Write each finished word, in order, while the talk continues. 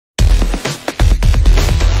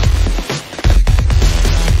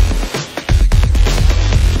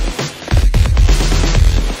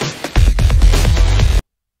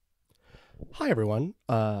Hi everyone,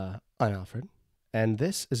 I'm Alfred, and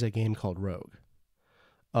this is a game called Rogue.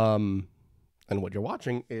 And what you're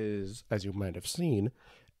watching is, as you might have seen,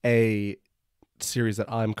 a series that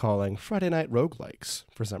I'm calling Friday Night Roguelikes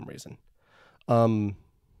for some reason.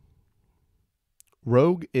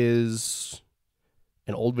 Rogue is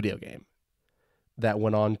an old video game that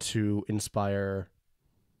went on to inspire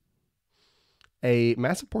a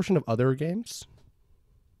massive portion of other games.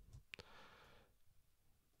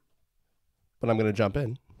 But I'm going to jump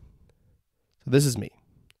in. So this is me.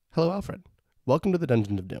 Hello, Alfred. Welcome to the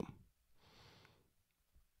Dungeon of Doom.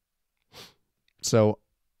 So,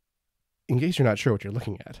 in case you're not sure what you're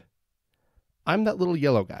looking at, I'm that little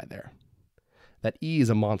yellow guy there. That E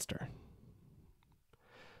is a monster.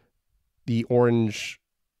 The orange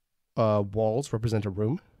walls represent a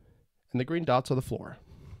room, and the green dots are the floor.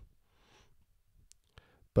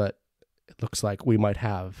 But it looks like we might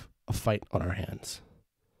have a fight on our hands.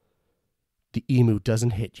 The emu doesn't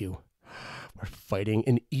hit you. We're fighting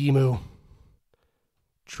an emu.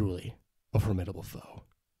 Truly a formidable foe.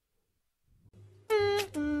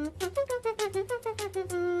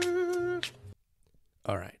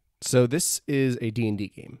 All right. So this is a D&D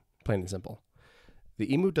game, plain and simple.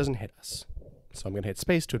 The emu doesn't hit us. So I'm going to hit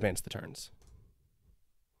space to advance the turns.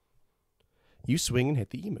 You swing and hit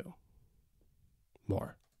the emu.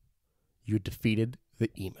 More. You defeated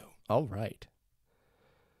the emu. All right.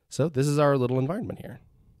 So this is our little environment here.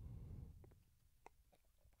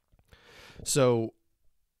 So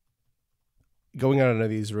going out into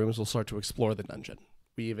these rooms, we'll start to explore the dungeon.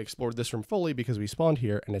 We've explored this room fully because we spawned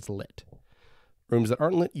here and it's lit. Rooms that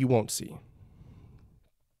aren't lit, you won't see.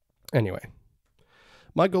 Anyway,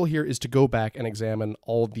 my goal here is to go back and examine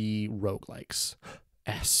all the roguelikes.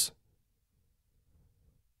 S.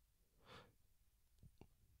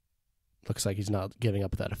 Looks like he's not giving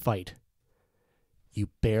up without a fight. You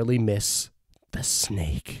barely miss the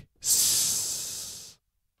snake.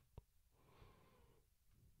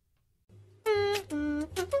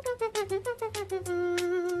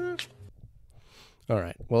 All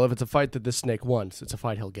right. Well, if it's a fight that this snake wants, it's a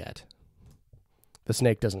fight he'll get. The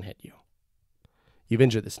snake doesn't hit you. You've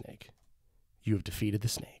injured the snake. You have defeated the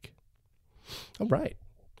snake. All right.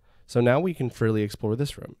 So now we can freely explore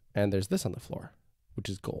this room. And there's this on the floor, which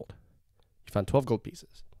is gold. You found 12 gold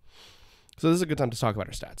pieces. So this is a good time to talk about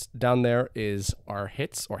our stats. Down there is our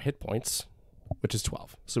hits or hit points, which is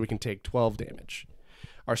 12. So we can take 12 damage.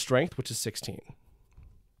 Our strength, which is 16.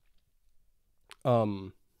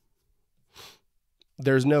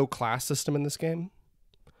 There's no class system in this game.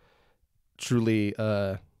 Truly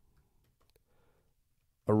a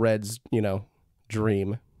Red's,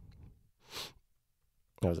 dream.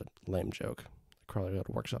 That was a lame joke. I probably ought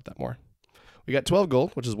to workshop that more. We got 12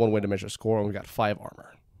 gold, which is one way to measure score, and we got 5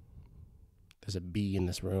 armor. There's a bee in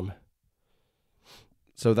this room.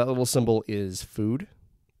 So that little symbol is food,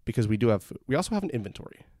 because we do have food. We also have an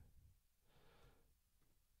inventory.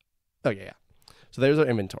 Oh, yeah. So there's our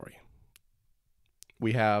inventory.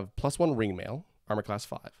 We have +1 ring mail, armor class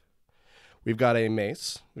 5. We've got a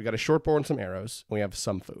mace. We've got a short bow and some arrows, and we have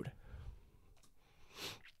some food.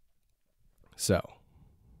 So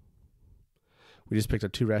we just picked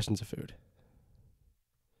up 2 rations of food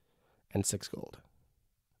and 6 gold.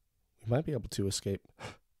 We might be able to escape.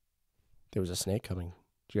 There was a snake coming.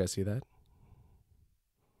 Did you guys see that?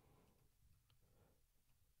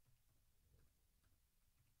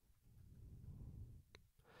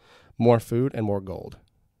 More food and more gold.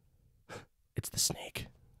 It's the snake.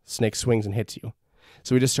 Snake swings and hits you.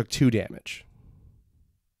 So we just took 2 damage.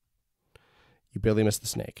 You barely missed the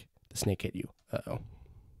snake. The snake hit you. Uh-oh.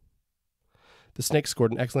 The snake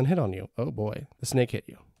scored an excellent hit on you. Oh boy. The snake hit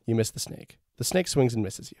you. You missed the snake. The snake swings and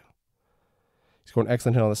misses you. You scored an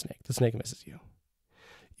excellent hit on the snake. The snake misses you.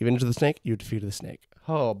 You've injured the snake. You defeated the snake.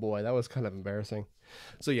 Oh boy, that was kind of embarrassing.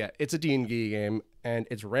 So yeah, it's a D&D game, and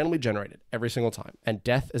it's randomly generated every single time. And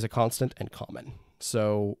death is a constant and common.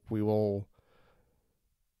 So we will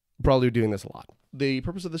probably be doing this a lot. The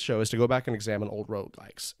purpose of the show is to go back and examine old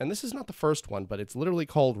roguelikes. And this is not the first one, but it's literally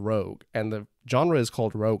called Rogue, and the genre is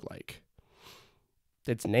called roguelike.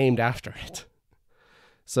 It's named after it.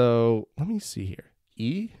 So let me see here.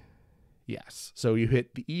 E? Yes. So you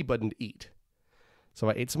hit the E button to eat. So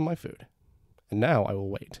I ate some of my food. And now I will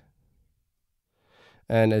wait.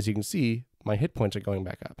 And as you can see, my hit points are going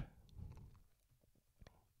back up.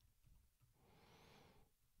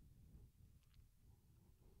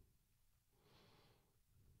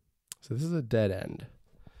 So this is a dead end.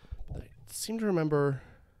 But I seem to remember...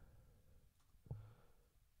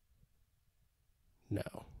 No.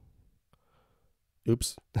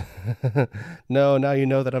 Oops. No, now you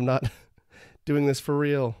know that I'm not doing this for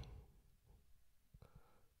real.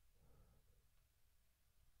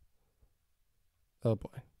 Oh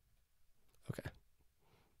boy. Okay.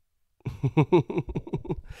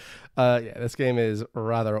 Yeah, this game is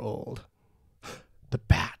rather old. The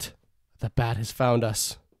bat. The bat has found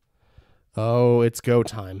us. Oh, it's go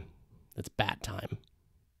time. It's bat time.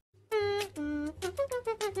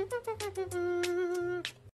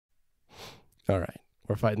 All right.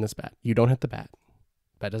 We're fighting this bat. You don't hit the bat.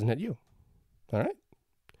 Bat doesn't hit you. All right.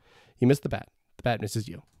 You miss the bat. The bat misses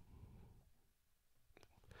you.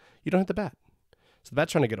 You don't hit the bat. So the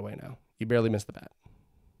bat's trying to get away now. You barely miss the bat.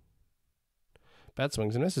 Bat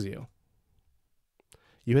swings and misses you.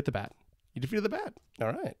 You hit the bat. You defeated the bat.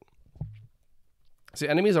 All right. See,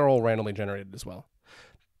 enemies are all randomly generated as well.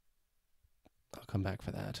 I'll come back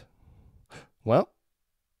for that. Well,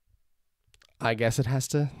 I guess it has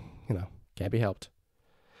to, can't be helped.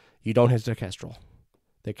 You don't hit the Kestrel.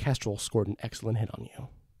 The Kestrel scored an excellent hit on you.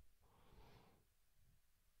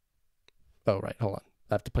 Oh, right. Hold on.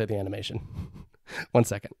 I have to play the animation. 1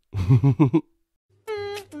 second. All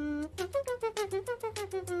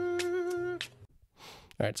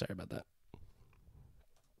right. Sorry about that.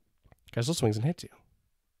 Kestrel swings and hits you.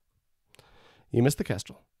 You miss the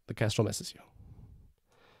Kestrel. The Kestrel misses you.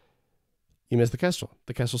 You miss the Kestrel.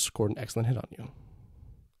 The Kestrel scored an excellent hit on you.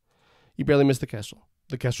 You barely miss the Kestrel.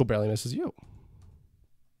 The Kestrel barely misses you.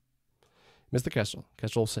 Miss the Kestrel.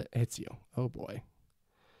 Kestrel hits you. Oh boy.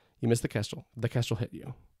 You miss the Kestrel. The Kestrel hit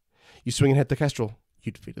you. You swing and hit the Kestrel.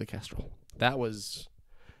 You defeated the Kestrel. That was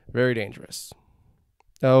very dangerous.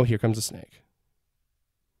 Oh, here comes a snake.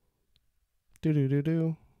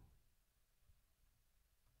 Do-do-do-do.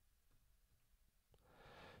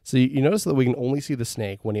 So you notice that we can only see the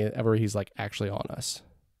snake whenever he's like actually on us.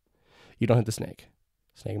 You don't hit the snake.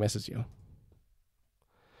 Snake misses you.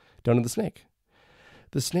 Don't hit the snake.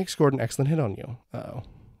 The snake scored an excellent hit on you. Uh-oh.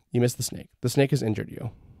 You missed the snake. The snake has injured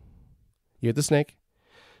you. You hit the snake.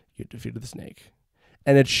 You defeated the snake.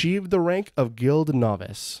 And achieved the rank of Guild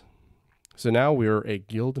Novice. So now we're a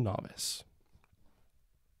Guild Novice.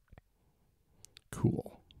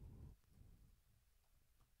 Cool.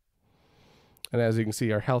 And as you can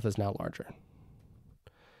see, our health is now larger.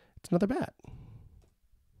 It's another bat.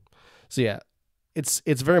 So yeah, it's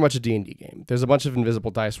very much a D&D game. There's a bunch of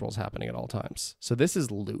invisible dice rolls happening at all times. So this is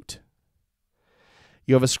loot.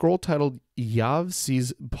 You have a scroll titled Yav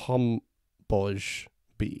Sees Pomboj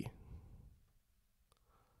B.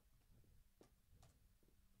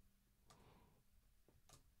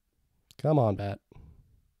 Come on, bat.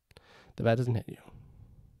 The bat doesn't hit you.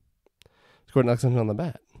 Scored an excellent hit on the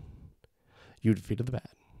bat. You defeated the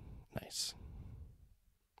bat. Nice.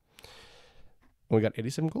 And we got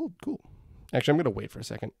 87 gold. Cool. Actually, I'm going to wait for a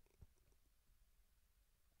second.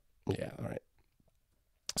 Yeah, all right.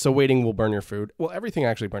 So waiting will burn your food. Well, everything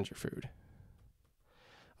actually burns your food.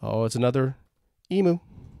 Oh, it's another emu.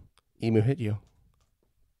 Emu hit you.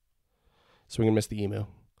 Swing and miss the emu.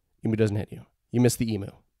 Emu doesn't hit you. You miss the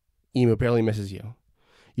emu. Emu barely misses you.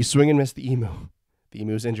 You swing and miss the emu. The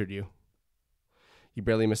emu's injured you. You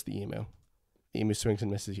barely miss the emu. The emu swings and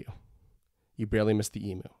misses you. You barely miss the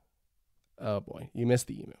emu. Oh boy, you missed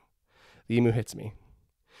the emu. The emu hits me.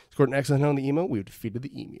 Scored an excellent hit on the emu. We've defeated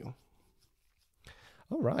the emu.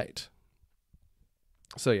 All right.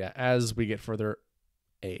 So yeah, as we get further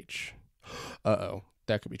age. Uh-oh,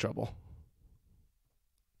 that could be trouble.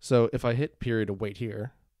 So if I hit period to wait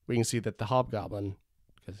here, we can see that the hobgoblin,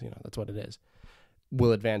 because that's what it is,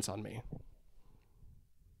 will advance on me.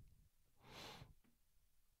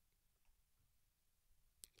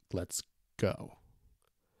 Let's go.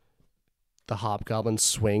 The hobgoblin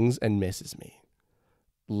swings and misses me.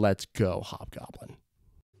 Let's go, hobgoblin.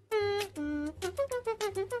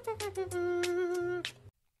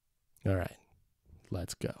 All right.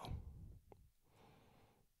 Let's go.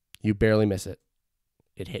 You barely miss it.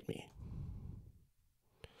 It hit me.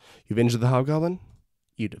 You've injured the hobgoblin.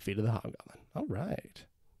 You defeated the hobgoblin. All right.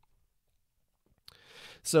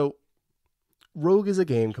 So, Rogue is a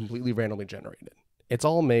game completely randomly generated. It's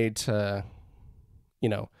all made to,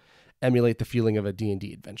 emulate the feeling of a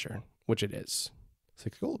D&D adventure, which it is.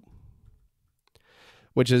 6 gold.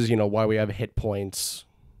 Which is, why we have hit points.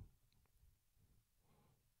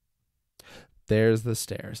 There's the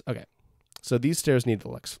stairs. Okay. So these stairs lead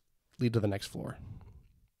to the next floor,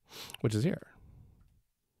 which is here.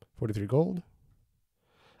 43 gold.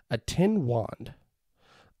 A tin wand.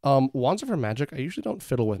 Wands are for magic. I usually don't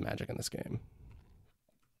fiddle with magic in this game.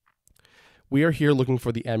 We are here looking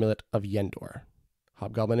for the amulet of Yendor.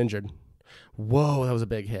 Hobgoblin injured. Whoa, that was a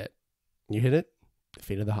big hit. You hit it,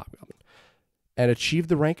 defeated the hobgoblin. And achieved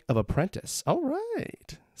the rank of apprentice. All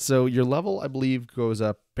right. So your level, I believe, goes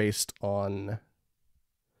up based on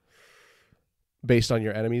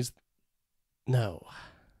your enemies No.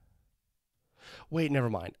 Wait, never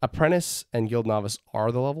mind. Apprentice and Guild Novice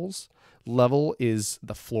are the levels. Level is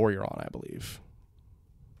the floor you're on, I believe.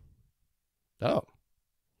 Oh.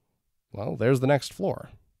 Well, there's the next floor.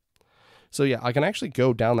 So yeah, I can actually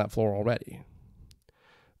go down that floor already.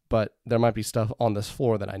 But there might be stuff on this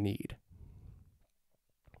floor that I need.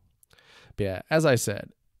 But yeah, as I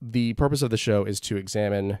said, the purpose of the show is to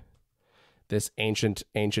examine this ancient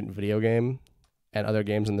video game and other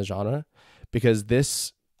games in the genre, because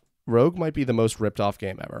this Rogue might be the most ripped off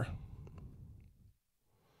game ever.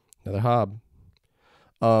 Another hob.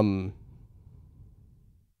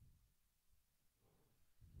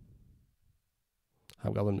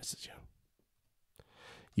 Hobgoblin misses you.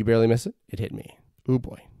 You barely miss it. It hit me. Ooh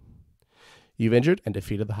boy. You've injured and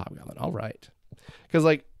defeated the Hobgoblin. All right. Because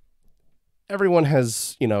like everyone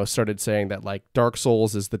has, started saying that like Dark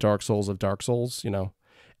Souls is the Dark Souls of Dark Souls.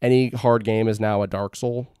 Any hard game is now a Dark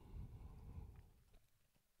Soul.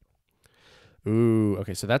 Ooh,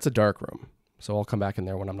 okay, so that's a dark room. So I'll come back in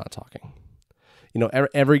there when I'm not talking.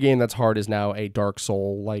 Every game that's hard is now a Dark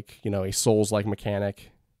Soul, like, a Souls-like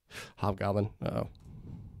mechanic. Hobgoblin. Uh-oh.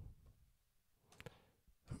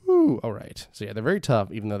 Ooh, all right. So yeah, they're very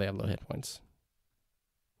tough, even though they have low hit points.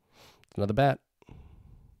 Another bat.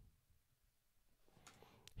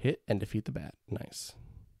 Hit and defeat the bat. Nice.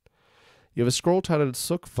 You have a scroll titled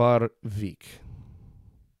Sukvar Vik.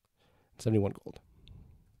 71 gold.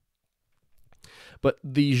 But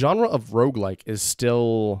the genre of roguelike is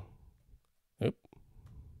still... Oop.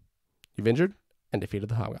 You've injured and defeated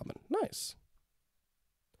the Hobgoblin. Nice.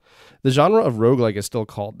 The genre of roguelike is still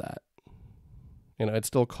called that. It's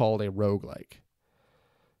still called a roguelike.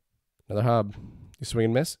 Another hob. You swing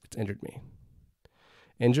and miss. It's injured me.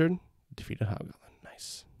 Injured. Defeated Hobgoblin.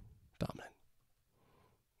 Nice. Dominant.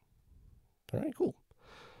 All right, cool.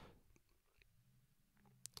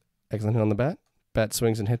 Excellent hit on the bat. Bat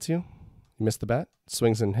swings and hits you. You miss the bat.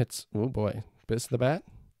 Swings and hits. Oh boy. Miss the bat.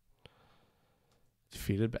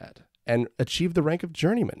 Defeated bat. And achieved the rank of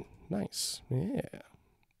journeyman. Nice. Yeah.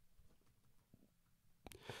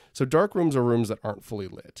 So dark rooms are rooms that aren't fully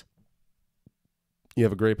lit. You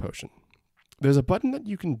have a gray potion. There's a button that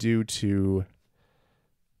you can do to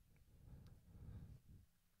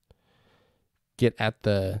get at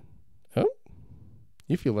the... Oh,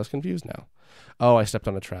 you feel less confused now. Oh, I stepped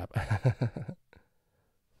on a trap.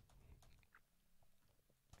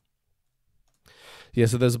 Yeah,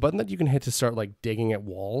 so there's a button that you can hit to start like digging at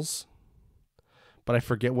walls, but I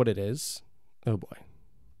forget what it is. Oh boy.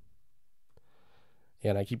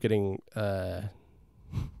 Yeah, and I keep getting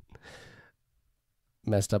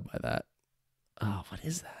messed up by that. Oh, what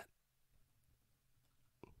is that?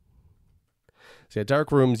 So yeah,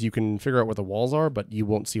 dark rooms, you can figure out where the walls are, but you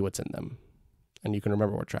won't see what's in them. And you can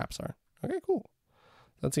remember where traps are. Okay, cool.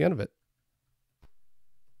 That's the end of it.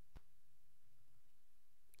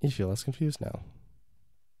 You feel less confused now.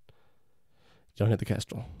 Don't hit the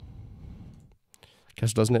Kestrel.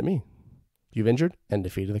 Kestrel doesn't hit me. You've injured and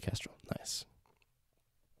defeated the Kestrel. Nice.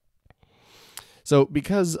 So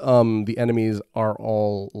because the enemies are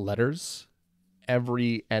all letters,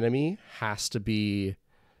 every enemy has to be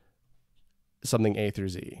something A through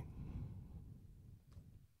Z.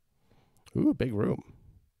 Ooh, big room.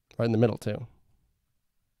 Right in the middle, too.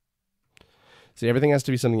 See, everything has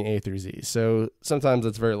to be something A through Z. So sometimes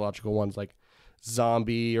it's very logical ones like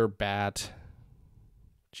zombie or bat.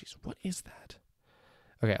 Jeez, what is that?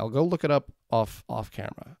 Okay, I'll go look it up off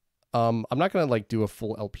camera. I'm not going to like do a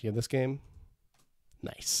full LP of this game.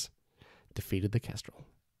 Nice. Defeated the Kestrel.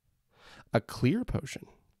 A clear potion.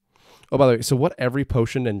 Oh, by the way, so what every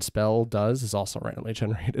potion and spell does is also randomly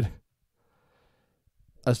generated.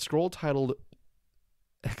 A scroll titled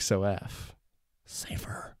XOF.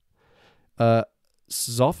 Safer.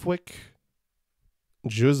 Zofwick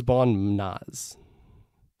Juzbon Mnaz.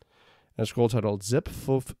 And a scroll titled Zip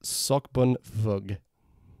Fuf Sokbun Vug.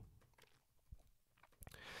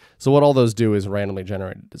 So what all those do is randomly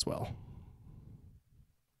generated as well.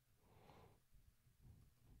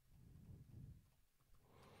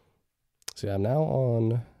 See, I'm now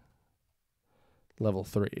on level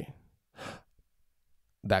 3.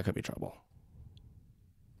 That could be trouble.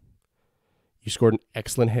 You scored an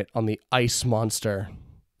excellent hit on the ice monster.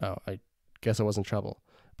 Oh, I guess I was in trouble.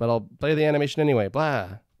 But I'll play the animation anyway.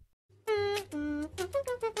 Blah.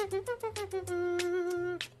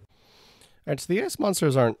 Alright, so the ice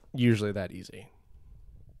monsters aren't usually that easy.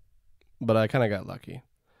 But I kind of got lucky.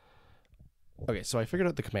 Okay, so I figured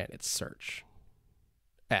out the command. It's search.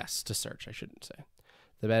 S to search, I shouldn't say.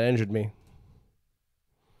 The bat injured me.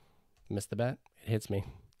 Missed the bat. It hits me.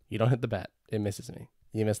 You don't hit the bat. It misses me.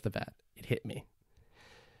 You missed the bat. It hit me.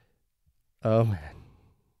 Oh, man.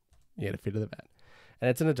 You defeated the bat. And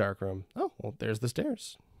it's in a dark room. Oh, well, there's the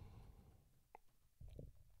stairs.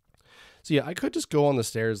 So, yeah, I could just go on the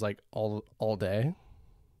stairs, like, all day.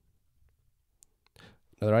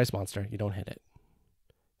 Another ice monster. You don't hit it.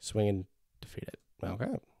 Swing and defeat it.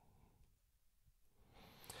 Okay.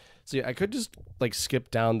 So, yeah, I could just, like, skip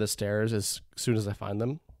down the stairs as soon as I find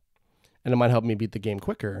them. And it might help me beat the game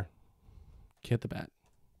quicker. Hit the bat.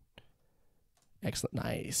 Excellent.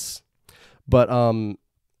 Nice. But,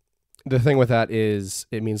 the thing with that is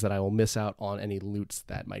it means that I will miss out on any loots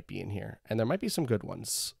that might be in here. And there might be some good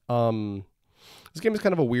ones. This game is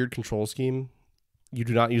kind of a weird control scheme. You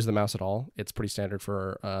do not use the mouse at all. It's pretty standard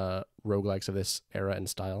for roguelikes of this era and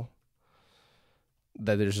style.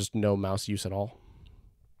 That there's just no mouse use at all.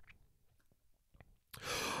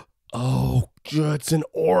 Oh, it's an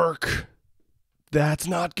orc. That's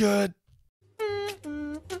not good.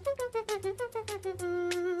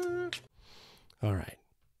 All right.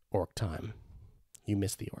 Orc time. You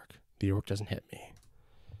missed the orc. The orc doesn't hit me.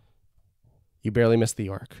 You barely missed the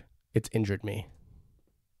orc. It's injured me.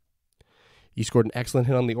 You scored an excellent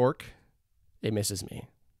hit on the orc. It misses me.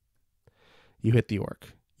 You hit the orc.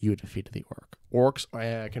 You defeated the orc. Orcs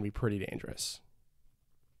can be pretty dangerous.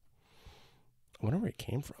 I wonder where it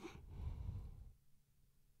came from.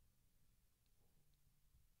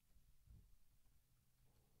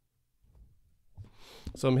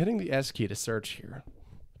 So I'm hitting the S key to search here.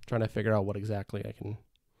 Trying to figure out what exactly I can,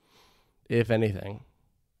 if anything.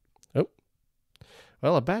 Oh.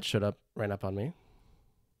 Well, a bat ran up on me.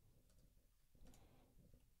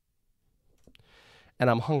 And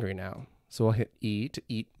I'm hungry now. So I'll hit E to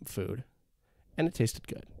eat food. And it tasted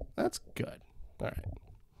good. That's good. All right.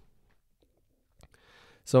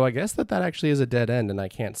 So I guess that actually is a dead end and I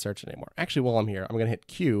can't search anymore. Actually, while I'm here, I'm going to hit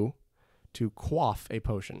Q to quaff a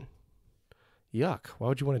potion. Yuck. Why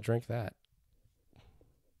would you want to drink that?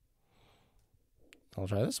 I'll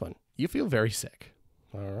try this one. You feel very sick.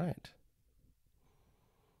 All right.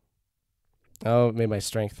 Oh, it made my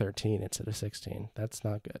strength 13 instead of 16. That's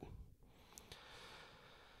not good.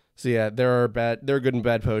 So yeah, there are good and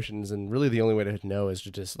bad potions, and really the only way to know is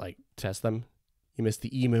to just like test them. You missed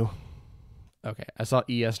the emu. Okay, I saw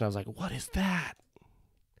ES and I was like, what is that?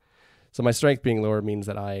 So my strength being lower means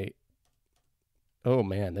that oh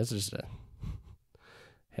man, this is just a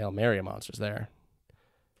Hail Mary of monsters there.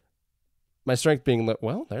 My strength being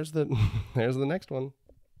well, there's the there's the next one.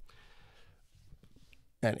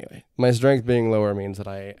 Anyway, my strength being lower means that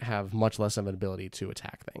I have much less of an ability to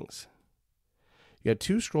attack things. You got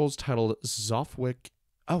 2 scrolls titled Zofwick.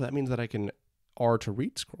 Oh, that means that I can R to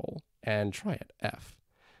read scroll and try it. F.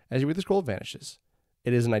 As you read the scroll, it vanishes.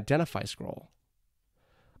 It is an identify scroll.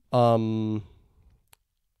 Cool.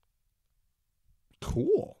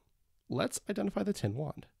 Let's identify the tin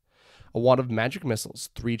wand. A wand of magic missiles,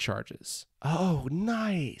 3 charges. Oh,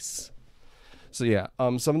 nice. So yeah,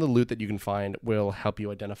 some of the loot that you can find will help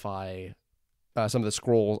you identify. Some of the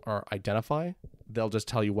scrolls are identify. They'll just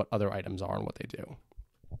tell you what other items are and what they do.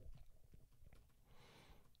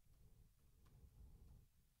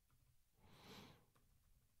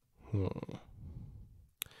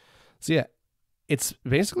 So yeah, it's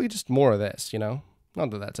basically just more of this, you know?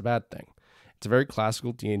 Not that that's a bad thing. It's a very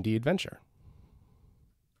classical D&D adventure.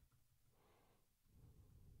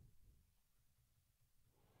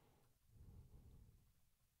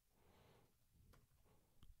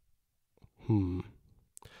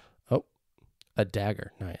 Oh, a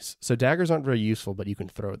dagger. Nice. So daggers aren't very useful, but you can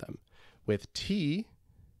throw them. With T,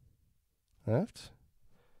 left,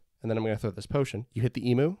 and then I'm going to throw this potion. You hit the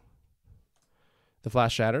emu. The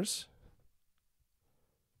flash shatters.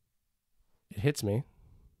 It hits me.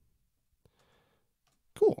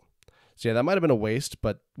 Cool. So yeah, that might have been a waste,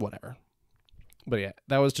 but whatever. But yeah,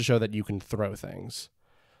 that was to show that you can throw things.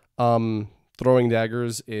 Throwing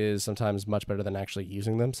daggers is sometimes much better than actually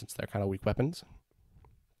using them, since they're kind of weak weapons.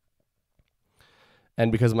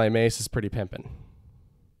 And because my mace is pretty pimpin'.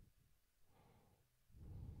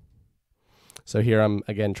 So here I'm,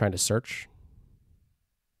 again, trying to search.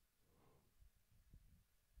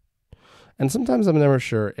 And sometimes I'm never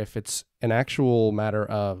sure if it's an actual matter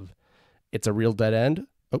of it's a real dead end.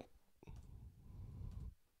 Oh.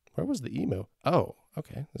 Where was the emu? Oh,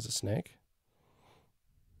 okay. There's a snake.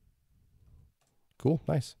 Cool.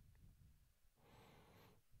 Nice.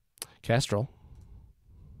 Castrol.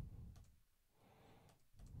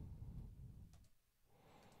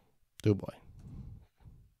 Oh boy.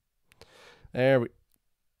 There we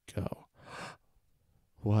go.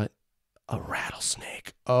 What? A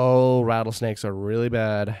rattlesnake. Oh, rattlesnakes are really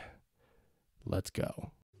bad. Let's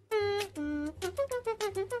go.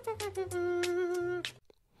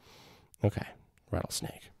 Okay,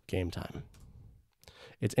 rattlesnake. Game time.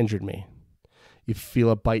 It's injured me. You feel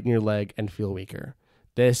a bite in your leg and feel weaker.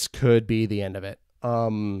 This could be the end of it.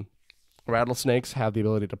 Rattlesnakes have the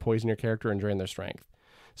ability to poison your character and drain their strength.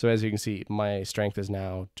 So as you can see, my strength is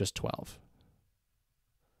now just 12.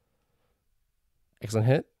 Excellent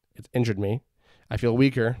hit. It's injured me. I feel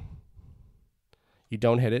weaker. You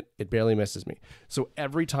don't hit it. It barely misses me. So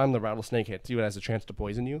every time the rattlesnake hits you, it has a chance to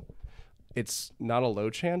poison you. It's not a low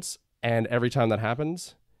chance. And every time that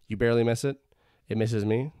happens, you barely miss it. It misses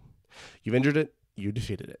me. You've injured it. You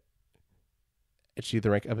defeated it. Achieve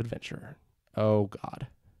the rank of adventurer. Oh, God.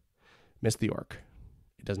 Missed the orc.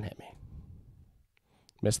 It doesn't hit me.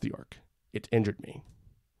 Missed the orc. It injured me.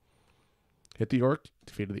 Hit the orc.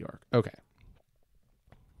 Defeated the orc. Okay.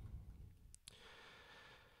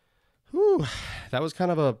 Whew. That was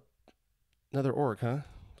kind of another orc, huh?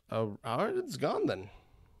 Oh, all right, it's gone then.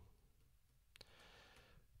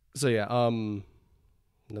 So yeah,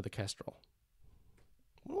 another kestrel.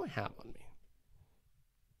 What do I have on me?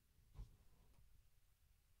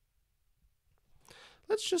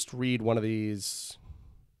 Let's just read one of these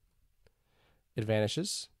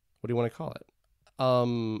advantages. What do you want to call it?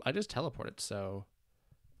 I just teleported, so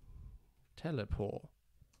teleport.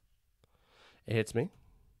 It hits me.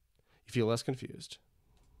 You feel less confused.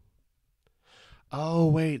 Oh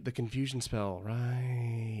wait, the confusion spell.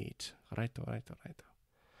 Right.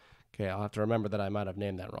 Okay, I'll have to remember that I might have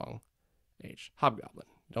named that wrong. H. Hobgoblin.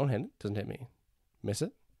 Don't hit it. Doesn't hit me. Miss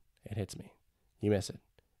it. It hits me. You miss it.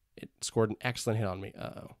 It scored an excellent hit on me.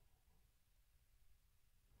 Uh-oh.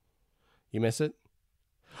 You miss it?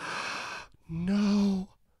 No.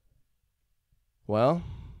 Well,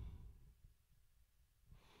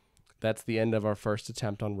 that's the end of our first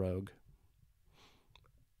attempt on Rogue.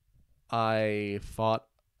 Alfred fought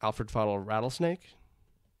a rattlesnake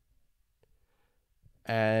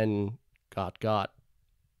and got.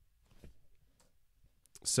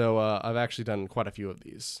 So I've actually done quite a few of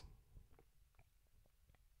these.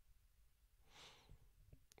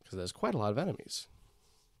 Because there's quite a lot of enemies.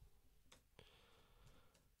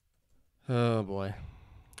 Oh boy.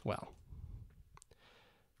 Well,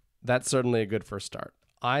 that's certainly a good first start.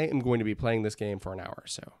 I am going to be playing this game for an hour or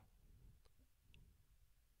so.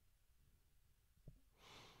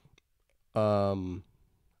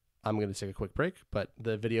 I'm going to take a quick break, but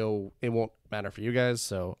the video, it won't matter for you guys,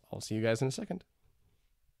 so I'll see you guys in a second.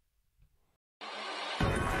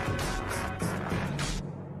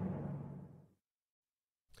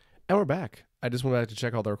 And we're back. I just went back to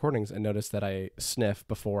check all the recordings and noticed that I sniff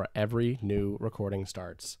before every new recording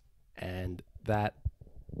starts. And that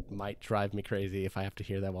might drive me crazy if I have to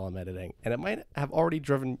hear that while I'm editing. And it might have already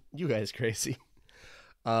driven you guys crazy.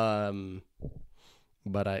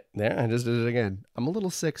 But I just did it again. I'm a little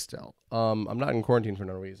sick still. I'm not in quarantine for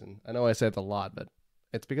no reason. I know I say it a lot, but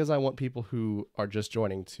it's because I want people who are just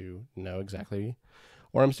joining to know exactly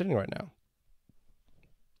where I'm sitting right now.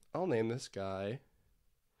 I'll name this guy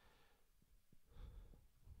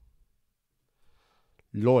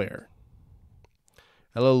Lawyer.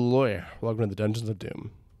 Hello, Lawyer. Welcome to the Dungeons of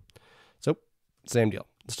Doom. So, same deal.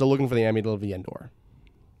 Still looking for the Amulet of Yendor.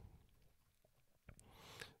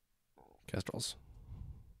 Kestrels.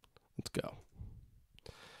 Let's go.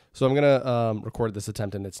 So I'm going to record this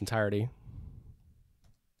attempt in its entirety.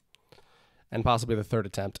 And possibly the third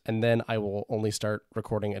attempt. And then I will only start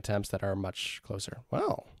recording attempts that are much closer.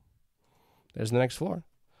 Wow. There's the next floor.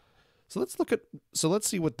 So let's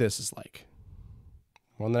see what this is like.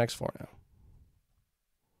 We're on the next floor now.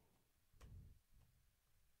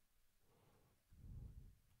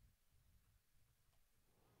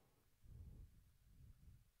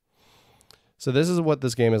 So this is what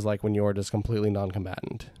this game is like when you're just completely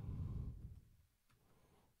non-combatant.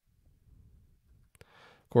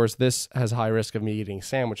 Of course, this has high risk of me eating a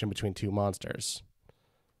sandwich in between two monsters.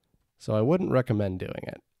 So I wouldn't recommend doing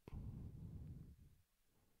it.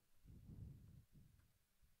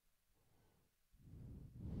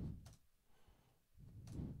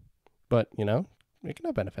 But, you know, it can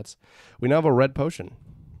have benefits. We now have a red potion.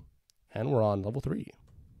 And we're on level 3.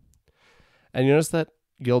 And you notice that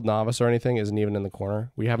Guild Novice or anything isn't even in the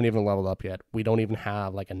corner. We haven't even leveled up yet. We don't even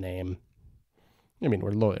have, like, a name. I mean,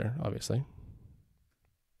 we're Lawyer, obviously.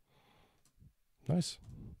 Nice.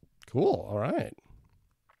 Cool. All right.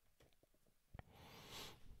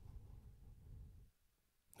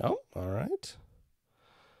 Oh, all right.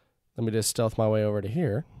 Let me just stealth my way over to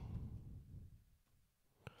here.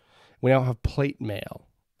 We now have plate mail.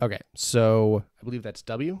 Okay, so I believe that's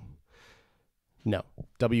W. No,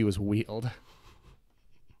 W is wield.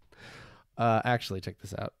 Actually, check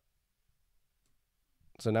this out.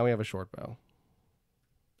 So now we have a short bow.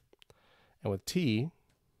 And with T,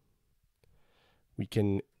 we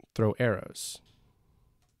can throw arrows.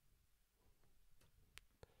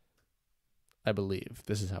 I believe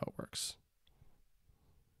this is how it works.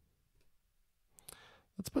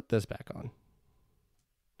 Let's put this back on.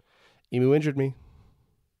 Emu injured me.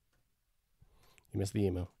 You missed the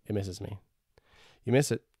emu. It misses me. You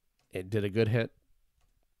miss it. It did a good hit.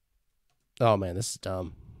 Oh man, this is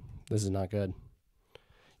dumb. This is not good.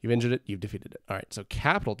 You've injured it. You've defeated it. All right, so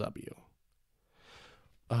capital W.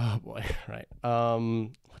 Oh boy, right.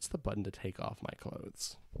 What's the button to take off my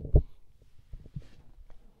clothes?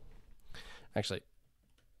 Actually,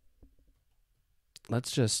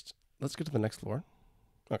 let's get to the next floor.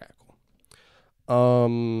 Okay,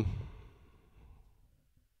 cool.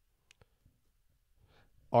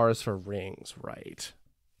 R is for rings, right?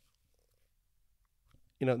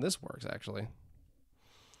 You know, this works actually.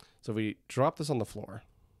 So if we drop this on the floor,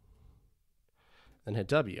 then hit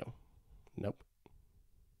W. Nope.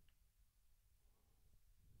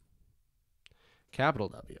 Capital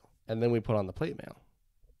W. And then we put on the plate mail.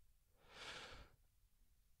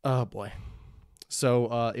 Oh boy.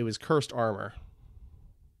 So it was cursed armor,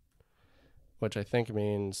 which I think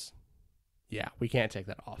means, yeah, we can't take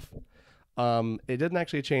that off. It didn't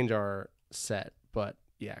actually change our set, but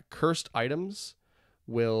yeah, cursed items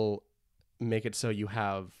will make it so you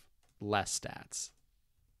have less stats.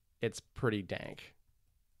 It's pretty dank.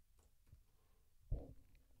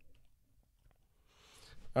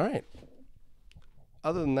 All right.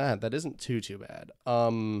 Other than that, that isn't too bad.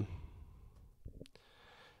 I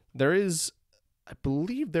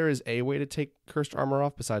believe there is a way to take cursed armor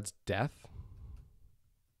off besides death,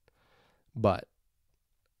 but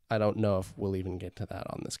I don't know if we'll even get to that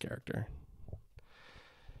on this character.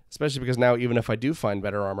 Especially because now, even if I do find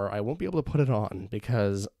better armor, I won't be able to put it on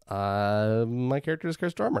because my character is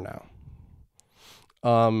cursed armor now.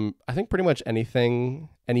 I think pretty much anything,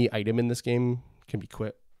 any item in this game can be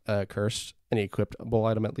cursed, any equipable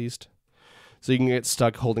item at least. So you can get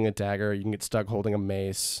stuck holding a dagger, you can get stuck holding a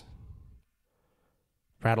mace.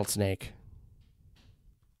 Rattlesnake.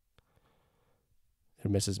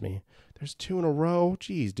 It misses me. There's 2 in a row.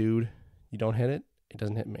 Jeez, dude. You don't hit it, it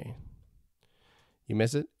doesn't hit me. You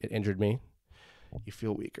miss it, it injured me. You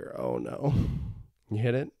feel weaker. Oh no. You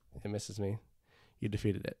hit it, it misses me. You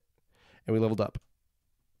defeated it. And we leveled up.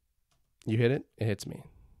 You hit it, it hits me.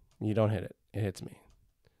 You don't hit it, it hits me.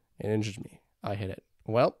 It injures me. I hit it.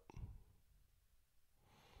 Well.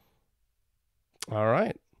 All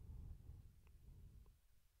right.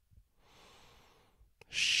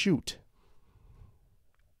 Shoot.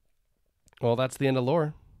 Well, that's the end of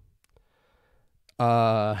lore.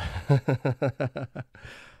 I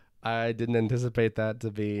didn't anticipate that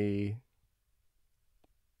to be...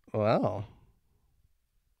 Wow.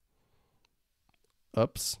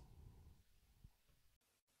 Oops.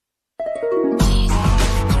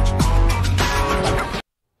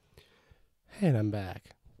 Hey, and I'm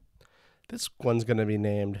back. This one's going to be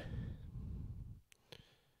named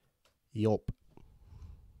Yelp.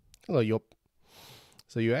 Hello, Yelp.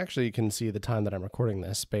 So you actually can see the time that I'm recording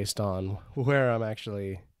this based on where I'm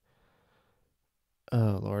actually...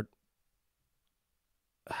 Oh, Lord.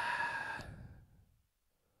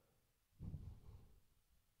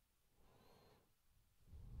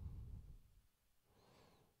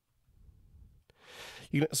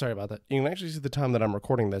 Sorry about that. You can actually see the time that I'm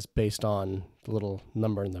recording this based on the little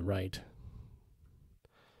number in the right.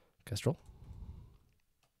 Kestrel.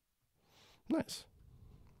 Nice.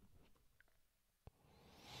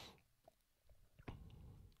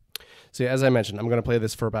 So as I mentioned, I'm going to play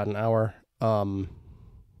this for about an hour. And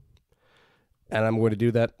I'm going to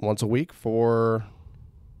do that once a week for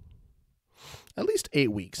at least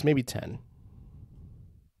 8 weeks, maybe 10.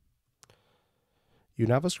 You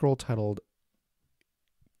now have a scroll titled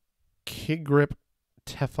Kigrip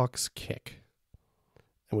Tefok's Kick.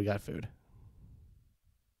 And we got food.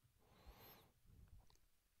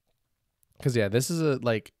 Because, yeah, this is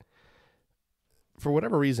for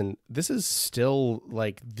whatever reason, this is still,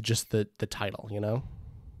 just the title, you know?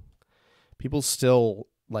 People still,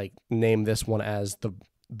 name this one as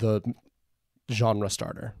the genre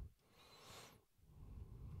starter.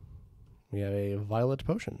 We have a violet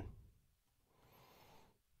potion.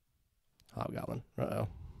 Hobgoblin. Uh-oh.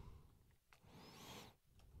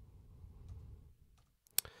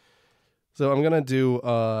 So I'm going to do...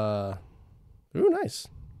 Ooh, nice.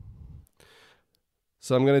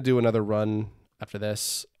 So I'm going to do another run after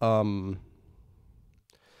this. I'm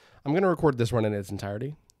going to record this run in its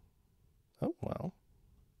entirety. Oh, wow.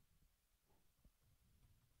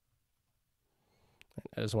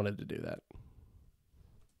 I just wanted to do that.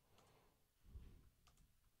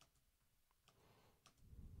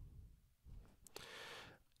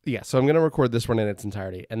 Yeah, so I'm going to record this one in its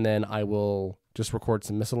entirety, and then I will just record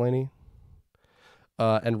some miscellany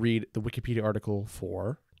and read the Wikipedia article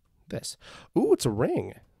for this. Ooh, it's a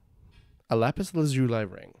ring. A lapis lazuli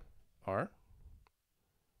ring. R?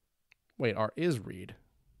 Wait, R is read.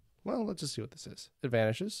 Well, let's just see what this is. It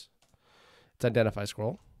vanishes. It's identify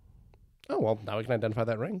scroll. Oh, well, now we can identify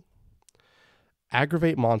that ring.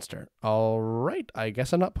 Aggravate monster. All right, I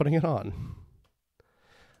guess I'm not putting it on.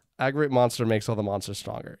 Aggravate monster makes all the monsters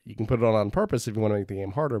stronger. You can put it on purpose if you want to make the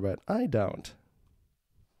game harder, but I don't.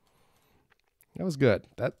 That was good.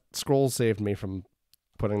 That scroll saved me from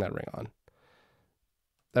putting that ring on.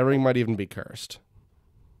 That ring might even be cursed.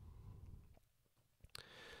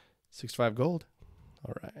 65 gold.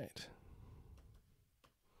 All right.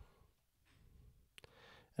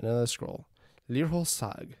 Another scroll. Lirhol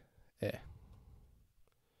Sag.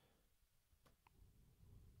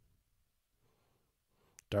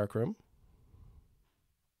 Dark room.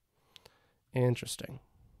 Interesting.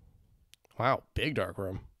 Wow, big dark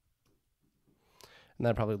room. And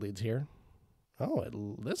that probably leads here. Oh,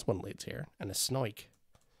 this one leads here. And a snoik.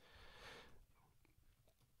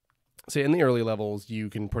 See, in the early levels, you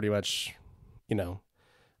can pretty much, you know,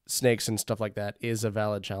 snakes and stuff like that is a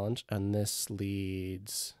valid challenge. And this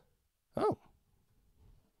leads... Oh.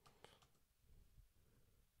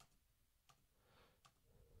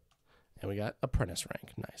 And we got apprentice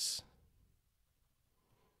rank. Nice.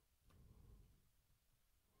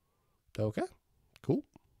 Okay. Cool.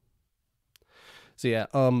 So yeah,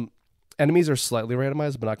 enemies are slightly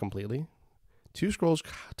randomized, but not completely. 2 scrolls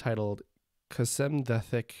titled Kasem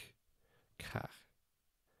Dathik Ka.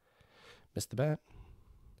 Missed the bat.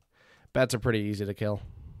 Bats are pretty easy to kill.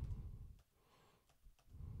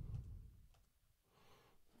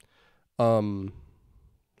 Yeah,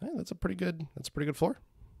 that's a pretty good floor.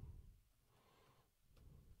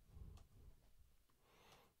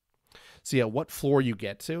 So yeah, what floor you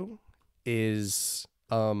get to is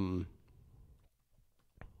what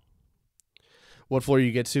floor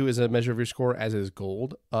you get to is a measure of your score, as is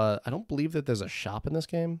gold. I don't believe that there's a shop in this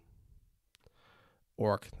game.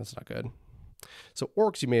 Orc, that's not good. So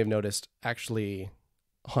orcs, you may have noticed, actually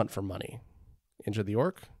hunt for money. Injure the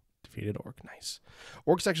orc, defeated orc, nice.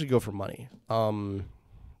 Orcs actually go for money.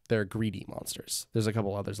 They're greedy monsters. There's a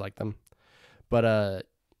couple others like them. But I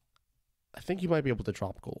think you might be able to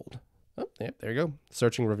drop gold. Oh, yep, there you go.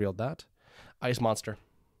 Searching revealed that. Ice monster.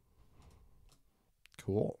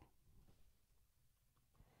 Cool.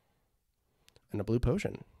 And a blue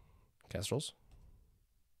potion. Kestrels.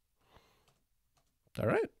 All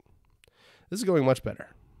right. This is going much better.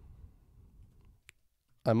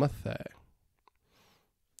 I must say.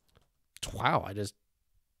 Wow, I just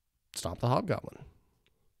stomped the hobgoblin.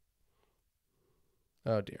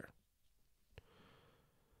 Oh, dear.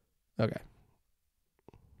 Okay.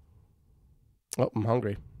 Oh, I'm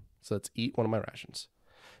hungry. So let's eat one of my rations.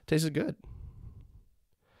 Tastes good.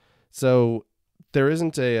 So there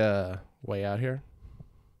isn't a way out here.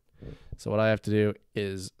 So what I have to do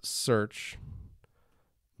is search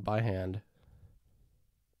by hand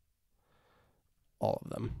all of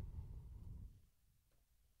them.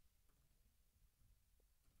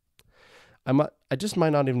 I just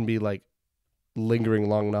might not even be like lingering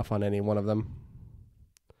long enough on any one of them,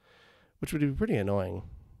 which would be pretty annoying.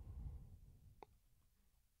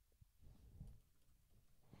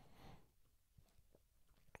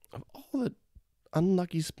 Of all the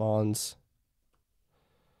unlucky spawns,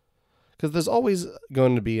 because there's always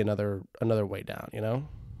going to be another way down, you know?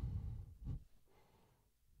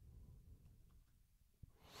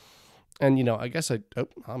 And, you know, I guess oh,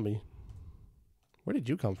 Homie. Where did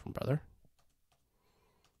you come from, brother?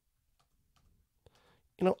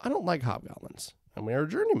 You know, I don't like hobgoblins. And we are a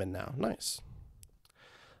journeyman now. Nice.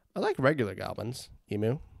 I like regular goblins.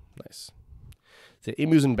 Emu. Nice. The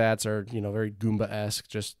emus and bats are, you know, very Goomba-esque.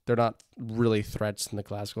 Just, they're not really threats in the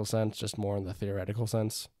classical sense, just more in the theoretical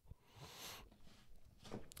sense.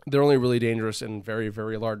 They're only really dangerous in very,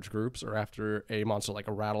 very large groups or after a monster like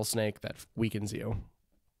a rattlesnake that weakens you.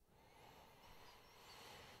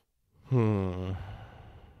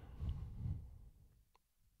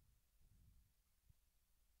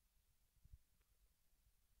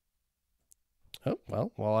 Oh,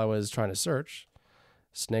 well, while I was trying to search,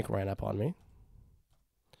 Snake ran up on me.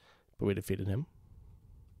 But we defeated him.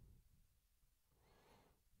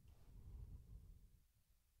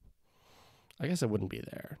 I guess it wouldn't be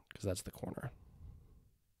there, because that's the corner.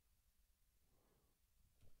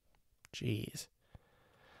 Jeez.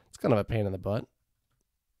 It's kind of a pain in the butt.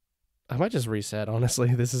 I might just reset,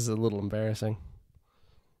 honestly. This is a little embarrassing.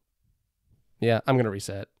 Yeah, I'm going to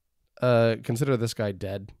reset. Consider this guy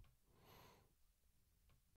dead.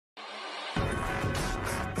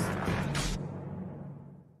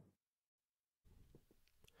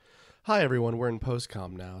 Hi everyone, we're in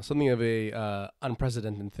postcom now. Something of a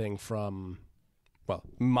unprecedented thing from, well,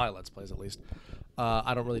 my Let's Plays at least.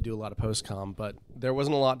 I don't really do a lot of postcom, but there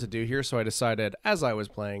wasn't a lot to do here, so I decided, as I was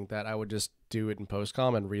playing, that I would just do it in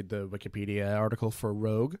postcom and read the Wikipedia article for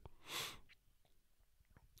Rogue.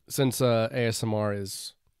 Since ASMR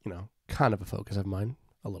is, kind of a focus of mine,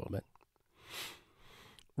 a little bit.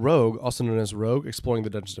 Rogue, also known as Rogue Exploring the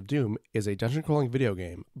Dungeons of Doom, is a dungeon-crawling video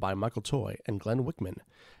game by Michael Toy and Glenn Wickman,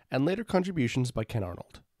 and later contributions by Ken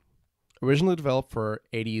Arnold. Originally developed for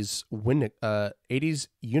 80s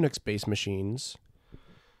Unix-based machines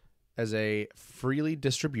as a freely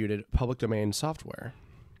distributed public domain software.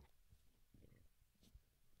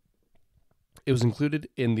 It was included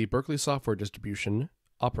in the Berkeley Software Distribution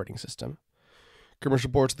operating system.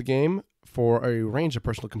 Commercial ports of the game for a range of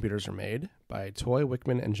personal computers are made by Toy,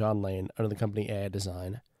 Wickman, and John Lane under the company AI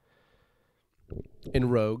Design. In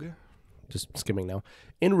Rogue, just skimming now,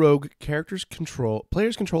 in Rogue, players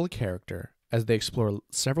control a character as they explore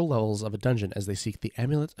several levels of a dungeon as they seek the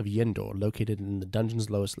Amulet of Yendor located in the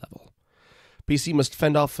dungeon's lowest level. PC must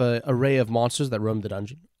fend off an array of monsters that roam the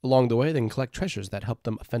dungeon. Along the way, they can collect treasures that help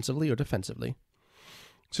them offensively or defensively,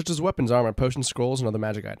 such as weapons, armor, potions, scrolls, and other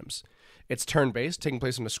magic items. It's turn-based, taking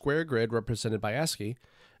place on a square grid represented by ASCII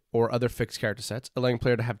or other fixed character sets, allowing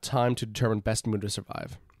player to have time to determine best move to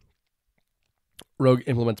survive. Rogue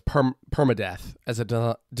implements permadeath as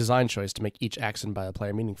a design choice to make each action by the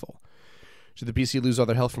player meaningful. Should the PC lose all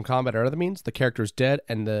their health from combat or other means, the character is dead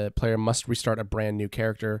and the player must restart a brand new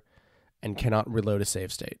character and cannot reload a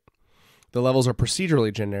save state. The levels are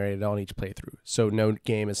procedurally generated on each playthrough, so no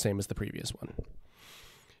game is same as the previous one.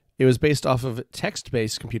 It was based off of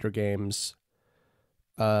text-based computer games,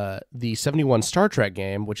 the 71 Star Trek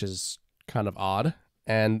game, which is kind of odd,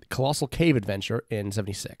 and Colossal Cave Adventure in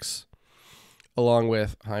 76, along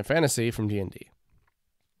with High Fantasy from D&D.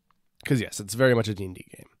 Because yes, it's very much a D&D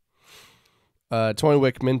game. Toy and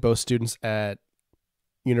Wickman, both students at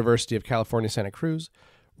University of California, Santa Cruz,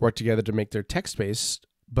 worked together to make their text-based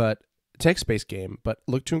game, but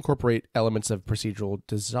look to incorporate elements of procedural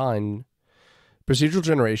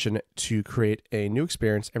generation to create a new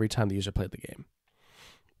experience every time the user played the game.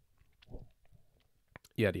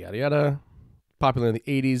 Yada, yada, yada. Popular in the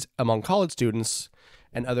 80s among college students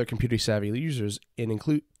and other computer-savvy users,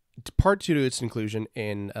 part due to its inclusion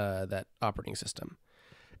in that operating system.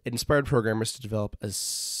 It inspired programmers to develop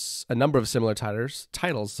a number of similar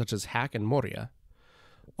titles such as Hack and Moria,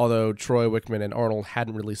 although Troy, Wickman, and Arnold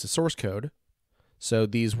hadn't released the source code, so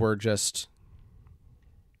these were just...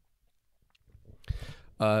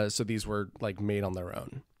 these were made on their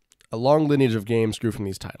own. A long lineage of games grew from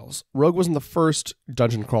these titles. Rogue wasn't the first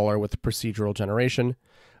dungeon crawler with procedural generation,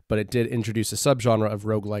 but it did introduce a subgenre of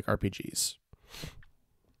roguelike RPGs.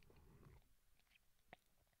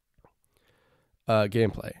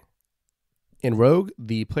 Gameplay. In Rogue,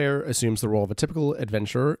 the player assumes the role of a typical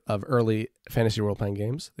adventurer of early fantasy role-playing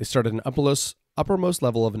games. They start at an uppermost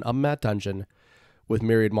level of an unmapped dungeon with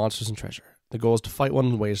myriad monsters and treasure. The goal is to fight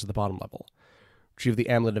one's ways to the bottom level, retrieve the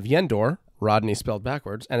Amulet of Yendor, Rodney spelled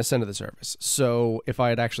backwards, and ascend to the surface. So if I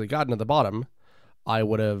had actually gotten to the bottom, I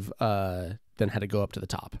would have then had to go up to the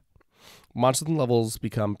top. Monsters and levels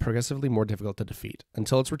become progressively more difficult to defeat.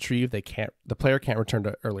 Until it's retrieved, the player can't return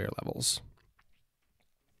to earlier levels.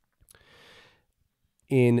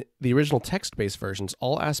 In the original text-based versions,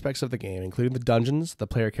 all aspects of the game, including the dungeons, the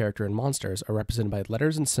player character, and monsters, are represented by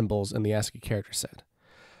letters and symbols in the ASCII character set.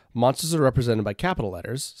 Monsters are represented by capital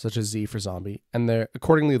letters, such as Z for zombie, and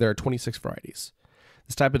accordingly there are 26 varieties.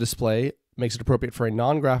 This type of display makes it appropriate for a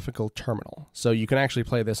non-graphical terminal, so you can actually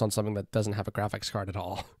play this on something that doesn't have a graphics card at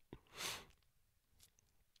all.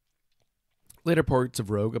 Later ports of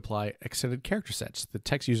Rogue apply extended character sets to the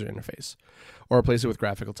text user interface, or replace it with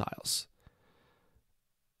graphical tiles.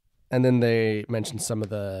 And then they mentioned some of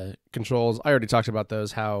the controls. I already talked about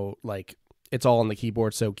those, how it's all on the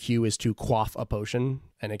keyboard, so Q is to quaff a potion,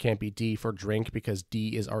 and it can't be D for drink because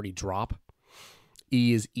D is already drop.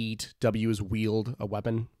 E is eat, W is wield a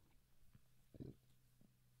weapon.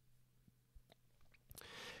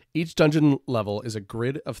 Each dungeon level is a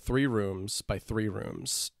grid of 3 rooms by 3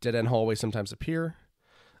 rooms. Dead-end hallways sometimes appear.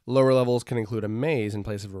 Lower levels can include a maze in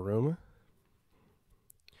place of a room.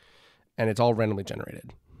 And it's all randomly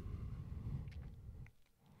generated.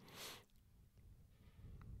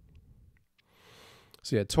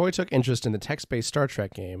 So yeah, Toy took interest in the text-based Star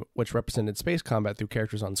Trek game, which represented space combat through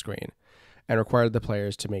characters on screen, and required the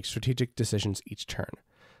players to make strategic decisions each turn.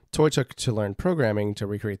 Toy took to learn programming to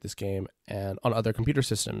recreate this game and on other computer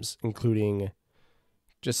systems, including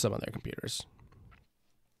just some other computers.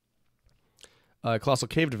 Colossal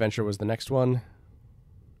Cave Adventure was the next one.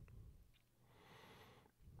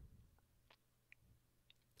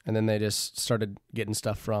 And then they just started getting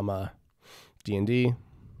stuff from D&D.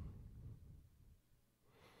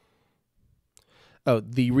 Oh,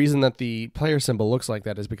 the reason that the player symbol looks like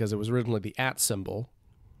that is because it was originally the @ symbol,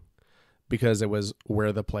 because it was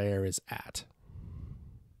where the player is at.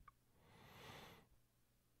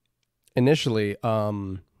 Initially,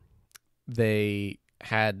 they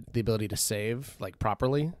had the ability to save like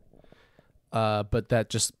properly, but that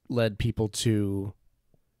just led people to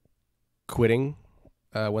quitting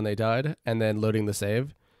when they died and then loading the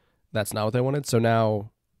save. That's not what they wanted. So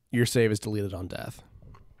now your save is deleted on death.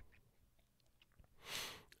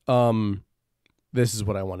 This is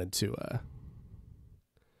what I wanted to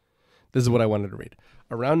read.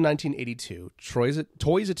 Around 1982,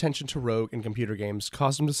 Toy's attention to Rogue in computer games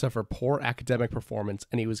caused him to suffer poor academic performance,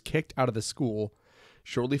 and he was kicked out of the school,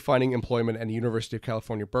 shortly finding employment at the University of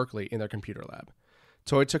California, Berkeley in their computer lab.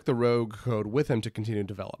 Toy took the Rogue code with him to continue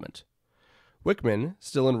development. Wickman,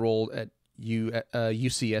 still enrolled at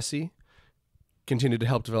UCSC, continued to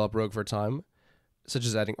help develop Rogue for a time, such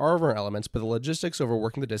as adding armor elements, but the logistics over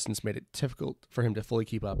working the distance made it difficult for him to fully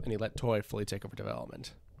keep up, and he let Toy fully take over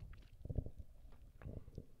development.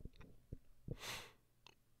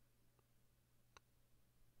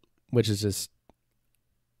 Which is just,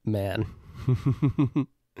 man.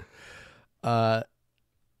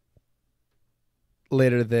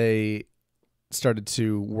 Later they started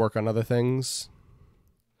to work on other things,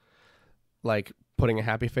 like putting a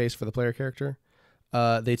happy face for the player character.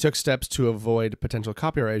 They took steps to avoid potential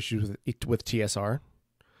copyright issues with TSR,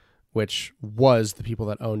 which was the people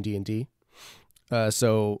that owned D&D.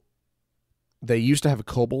 So they used to have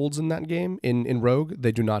kobolds in that game, in Rogue.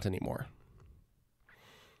 They do not anymore.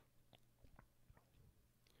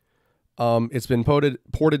 It's been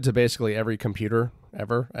ported to basically every computer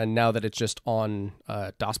ever, and now that it's just on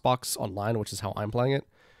DOSBox Online, which is how I'm playing it,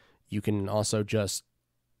 you can also just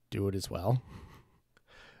do it as well.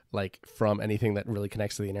 Like from anything that really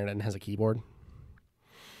connects to the internet and has a keyboard.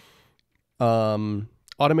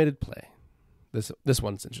 Automated play. This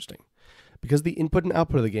one's interesting. Because the input and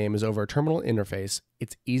output of the game is over a terminal interface,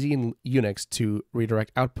 it's easy in Unix to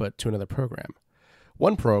redirect output to another program.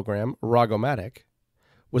 One program, Roguelikes,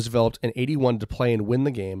 was developed in '81 to play and win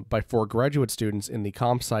the game by 4 graduate students in the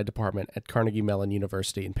comp sci department at Carnegie Mellon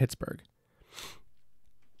University in Pittsburgh.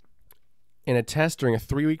 In a test during a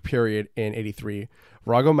 3-week period in '83,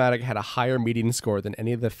 Roguelikes had a higher median score than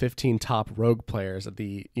any of the 15 top Rogue players at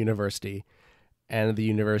the university, and the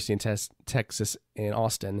University in Texas in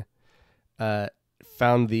Austin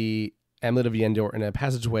found the Amulet of Yendor in a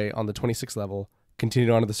passageway on the 26th level, continued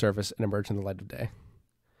onto the surface, and emerged in the light of day.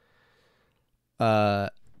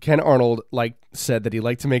 Ken Arnold said that he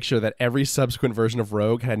liked to make sure that every subsequent version of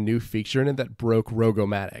Rogue had a new feature in it that broke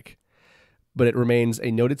Roguelikes, but it remains a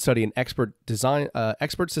noted study in expert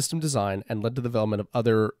system design and led to the development of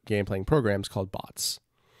other game-playing programs called bots.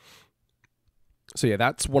 So yeah,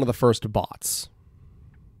 that's one of the first bots.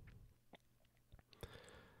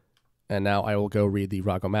 And now I will go read the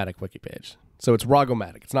Roguelikes wiki page. So it's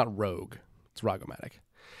Roguelikes. It's not Rogue. It's Roguelikes.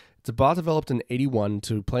 It's a bot developed in '81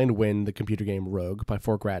 to play and win the computer game Rogue by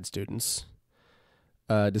 4 grad students.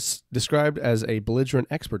 Described as a belligerent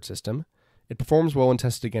expert system, it performs well when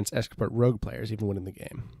tested against expert Rogue players, even winning the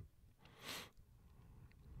game.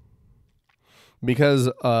 Because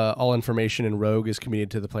all information in Rogue is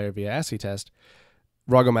communicated to the player via ASCII test,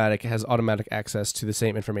 Roguelikes has automatic access to the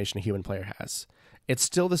same information a human player has. It's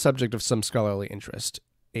still the subject of some scholarly interest.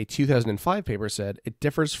 A 2005 paper said it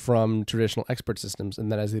differs from traditional expert systems in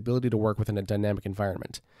that it has the ability to work within a dynamic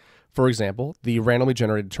environment. For example, the randomly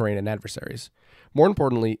generated terrain and adversaries. More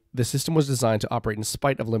importantly, the system was designed to operate in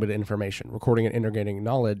spite of limited information, recording and integrating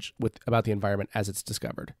knowledge about the environment as it's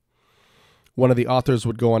discovered. One of the authors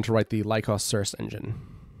would go on to write the Lycos search engine.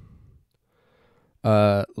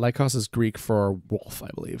 Lycos is Greek for wolf,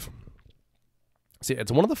 I believe. See,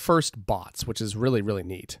 it's one of the first bots, which is really, really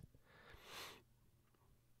neat.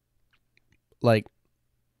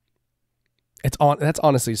 That's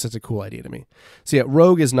honestly such a cool idea to me. So yeah,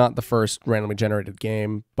 Rogue is not the first randomly generated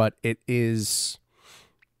game, but it is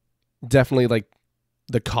definitely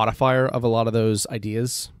the codifier of a lot of those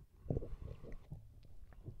ideas.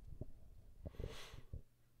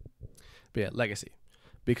 But yeah, legacy.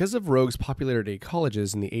 Because of Rogue's popularity at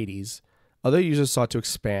colleges in the 80s, other users sought to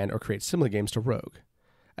expand or create similar games to Rogue.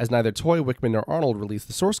 As neither Toy, Wickman, nor Arnold released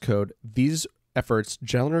the source code, these efforts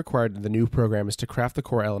generally required the new programmers to craft the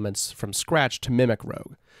core elements from scratch to mimic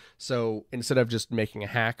Rogue. So instead of just making a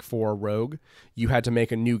hack for Rogue, you had to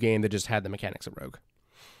make a new game that just had the mechanics of Rogue.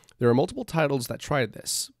 There are multiple titles that tried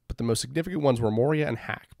this, but the most significant ones were Moria and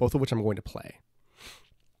Hack, both of which I'm going to play.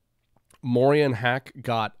 Moria and Hack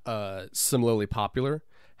got similarly popular.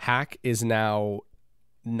 Hack is now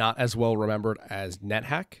not as well remembered as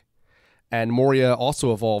NetHack, and Moria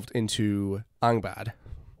also evolved into Angbad,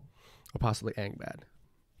 or possibly Angbad.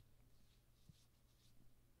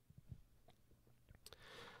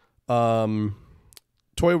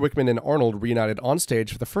 Toy Wickman and Arnold reunited on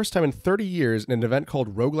stage for the first time in 30 years in an event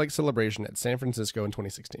called Roguelike Celebration at San Francisco in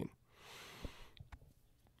 2016.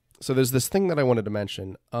 So there's this thing that I wanted to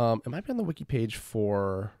mention. It might be on the wiki page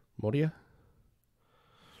for Moria.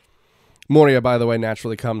 Moria, by the way,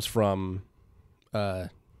 naturally comes from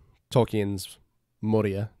Tolkien's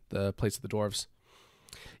Moria, the place of the dwarves.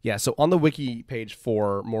 Yeah, so on the wiki page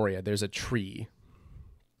for Moria, there's a tree.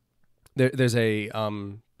 There's a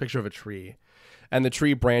picture of a tree. And the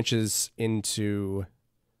tree branches into,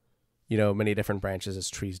 many different branches as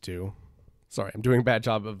trees do. Sorry, I'm doing a bad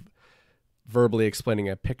job of verbally explaining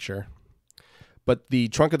a picture. But the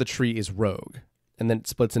trunk of the tree is Rogue. And then it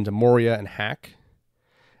splits into Moria and Hack.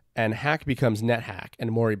 And Hack becomes NetHack,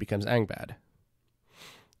 and Moria becomes Angbad.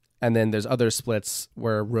 And then there's other splits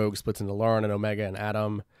where Rogue splits into Lauren and Omega and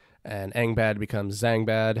Adam. And Angbad becomes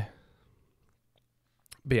Zangbad.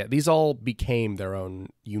 But yeah, these all became their own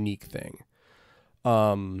unique thing.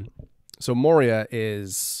 So Moria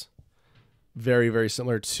is very, very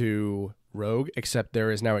similar to Rogue, except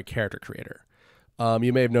there is now a character creator.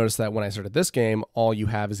 You may have noticed that when I started this game, all you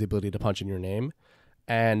have is the ability to punch in your name,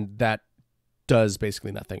 and that does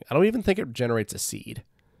basically nothing. I don't even think it generates a seed.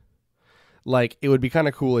 Like, it would be kind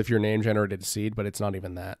of cool if your name generated a seed, but it's not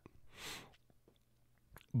even that.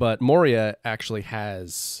 But Moria actually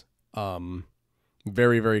has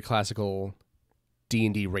very, very classical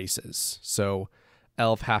D&D races. So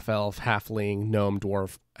elf, halfling, gnome,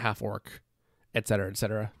 dwarf, half-orc, etc.,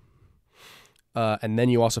 etc. And then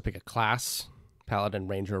you also pick a class, paladin,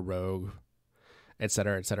 ranger, rogue,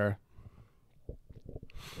 etc., etc.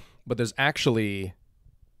 But there's actually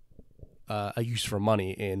a use for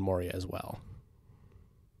money in Moria as well.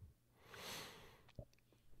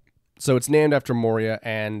 So it's named after Moria,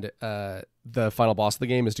 and the final boss of the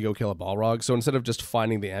game is to go kill a Balrog. So instead of just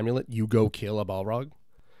finding the amulet, you go kill a Balrog.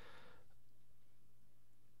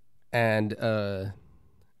 And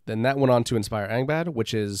then that went on to inspire Angbad,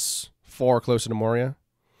 which is far closer to Moria.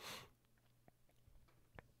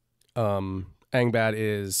 Angbad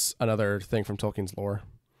is another thing from Tolkien's lore.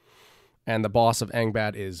 And the boss of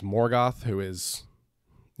Angbad is Morgoth, who is,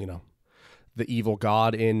 the evil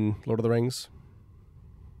god in Lord of the Rings.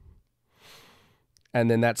 And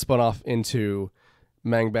then that spun off into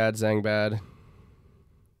Mangbad, Zangbad,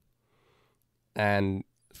 and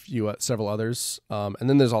several others. And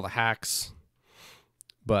then there's all the hacks,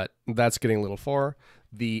 but that's getting a little far.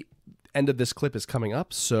 The end of this clip is coming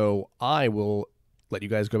up, so I will let you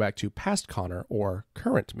guys go back to past Connor or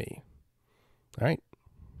current me. All right.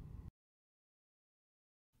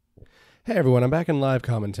 Hey everyone, I'm back in live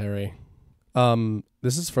commentary.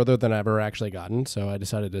 This is further than I've ever actually gotten, so I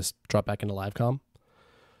decided to just drop back into live com.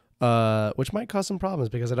 Which might cause some problems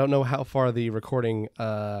because I don't know how far the recording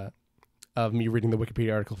of me reading the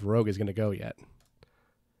Wikipedia article for Rogue is going to go yet.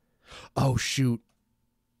 Oh, shoot.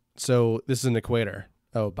 So this is an equator.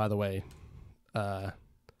 Oh, by the way, hold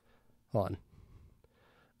on.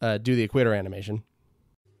 Do the equator animation.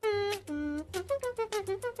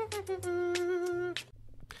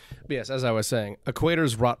 But yes, as I was saying,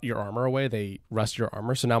 equators rot your armor away. They rust your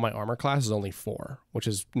armor. So now my armor class is only 4, which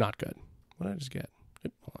is not good. What did I just get?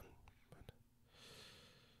 Hold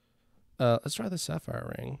on. Let's try the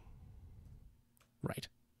sapphire ring. Right.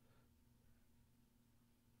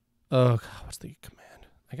 Oh, God, what's the command?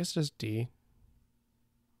 I guess just D.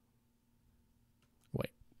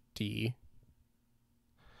 Wait, D.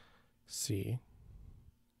 C.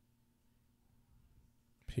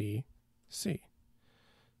 P. C.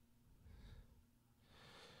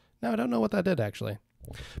 Now, I don't know what that did, actually.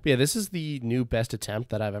 But yeah, this is the new best attempt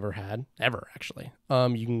that I've ever had. Ever, actually.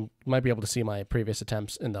 You might be able to see my previous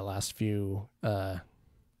attempts in the last few death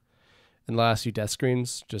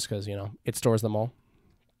screens, just because, it stores them all.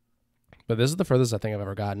 But this is the furthest I think I've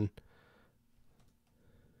ever gotten.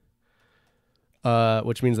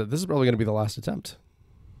 Which means that this is probably going to be the last attempt.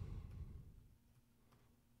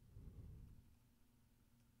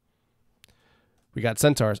 We got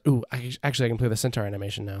centaurs. Ooh, I can play the centaur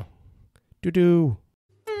animation now. Doo-doo.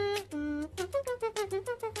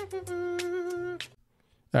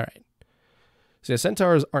 All right. So yeah,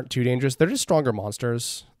 centaurs aren't too dangerous. They're just stronger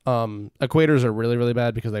monsters. Equators are really, really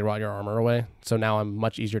bad because they rot your armor away. So now I'm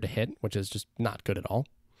much easier to hit, which is just not good at all.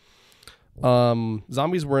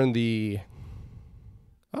 Zombies were in the...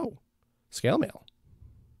 Oh, scale mail.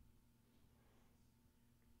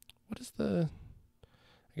 what is the,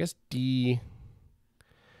 I guess D,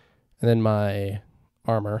 and then my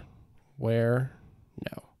armor. Where?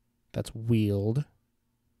 No, that's wield.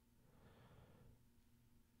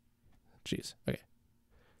 Jeez. Okay.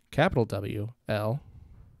 Capital W, L.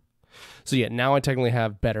 So yeah, now I technically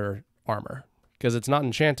have better armor because it's not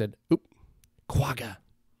enchanted. Oop. Quagga.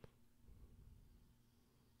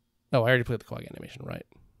 Oh, I already played the Quagga animation, right?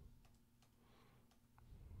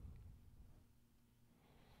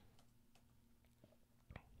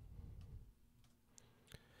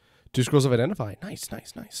 Two scrolls of identify. Nice,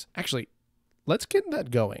 nice, nice. Actually, let's get that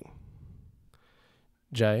going.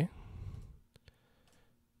 J.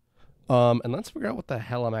 And let's figure out what the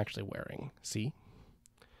hell I'm actually wearing. C.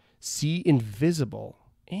 C invisible.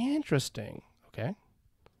 Interesting. Okay.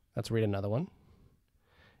 Let's read another one.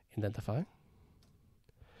 Identify.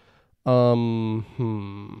 Look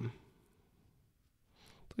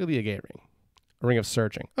at the gate ring. A ring of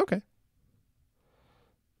searching. Okay.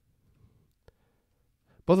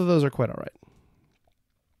 Both of those are quite all right.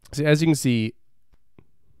 See, as you can see,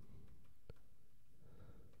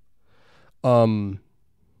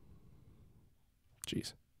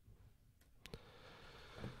 jeez.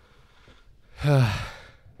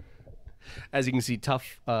 As you can see,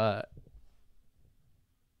 tough. Oh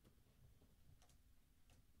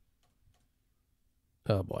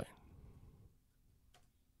boy.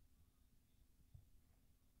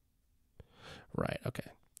 Right.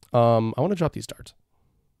 Okay. I want to drop these darts.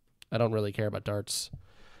 I don't really care about darts.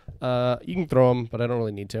 You can throw them, but I don't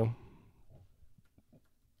really need to.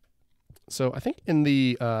 So I think in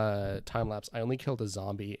the time lapse, I only killed a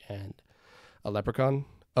zombie and a leprechaun.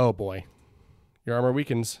 Oh boy, your armor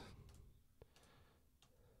weakens.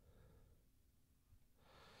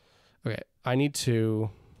 Okay, I need to.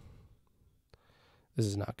 This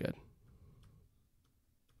is not good.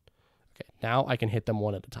 Okay, now I can hit them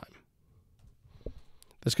one at a time.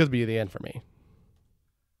 This could be the end for me.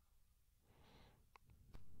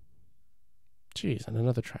 Jeez, and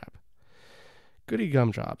another trap. Goody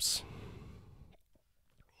gumdrops.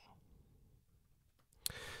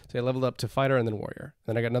 So I leveled up to fighter and then warrior.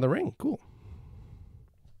 Then I got another ring. Cool.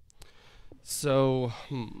 So,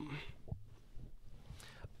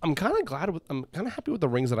 I'm kind of happy with the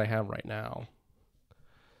rings that I have right now.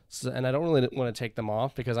 So, and I don't really want to take them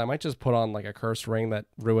off because I might just put on like a cursed ring that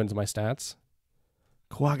ruins my stats.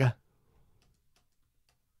 Quagga.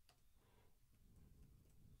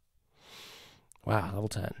 Wow, level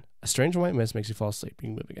 10. A strange white mist makes you fall asleep. You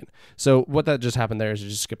can move again. So what that just happened there is you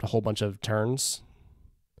just skipped a whole bunch of turns.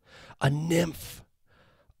 A nymph.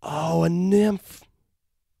 Oh, a nymph.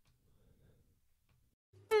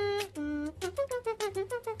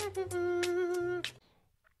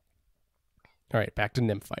 All right, back to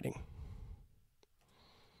nymph fighting.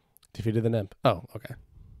 Defeated the nymph. Oh, okay.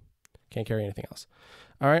 Can't carry anything else.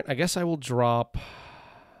 All right, I guess I will drop...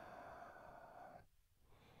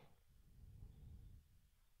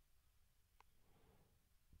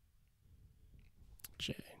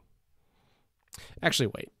 J. Actually,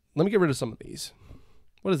 wait. Let me get rid of some of these.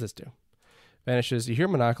 What does this do? Vanishes. You hear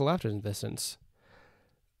maniacal laughter in the distance.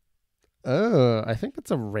 I think that's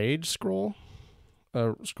a rage scroll.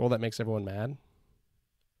 A scroll that makes everyone mad.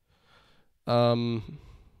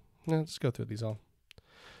 Let's go through these all.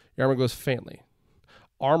 Your armor glows faintly.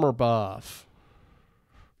 Armor buff.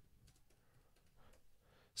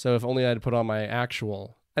 So if only I had put on my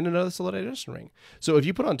actual... And another slow digestion ring. So if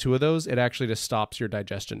you put on two of those, it actually just stops your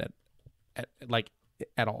digestion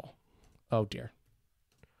at all. Oh dear.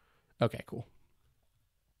 Okay, cool.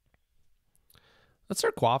 Let's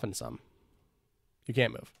start quaffing some. You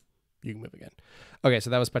can't move. You can move again. Okay, so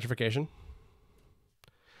that was petrification.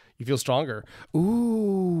 You feel stronger.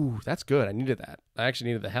 Ooh, that's good. I needed that. I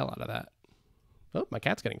actually needed the hell out of that. Oh, my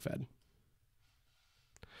cat's getting fed.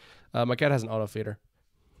 My cat has an auto feeder.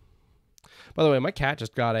 By the way, my cat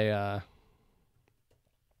just got a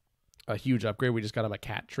huge upgrade. We just got him a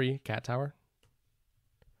cat tower.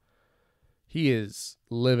 He is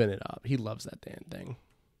living it up. He loves that damn thing.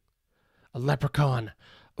 A leprechaun.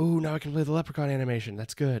 Ooh, now I can play the leprechaun animation.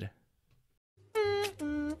 That's good.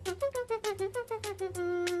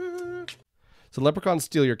 So leprechauns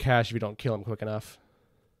steal your cash if you don't kill him quick enough.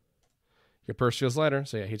 Your purse feels lighter.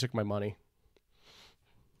 So yeah, he took my money.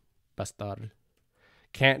 Bastard.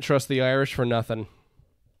 Can't trust the Irish for nothing.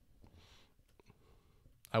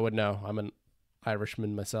 I would know. I'm an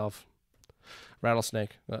Irishman myself.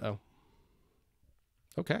 Rattlesnake. Uh-oh.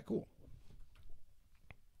 Okay, cool.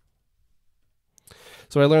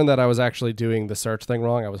 So I learned that I was actually doing the search thing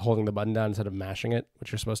wrong. I was holding the button down instead of mashing it,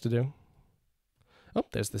 which you're supposed to do. Oh,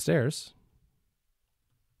 there's the stairs.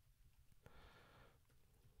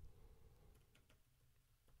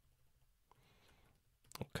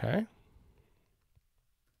 Okay.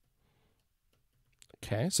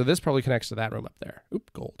 Okay, so this probably connects to that room up there.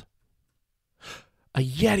 Oop, gold. A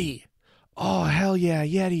Yeti! Oh, hell yeah,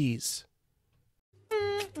 Yetis!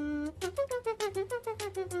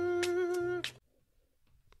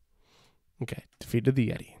 Okay, defeated the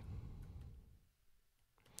Yeti.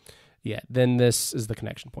 Yeah, then this is the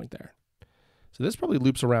connection point there. So this probably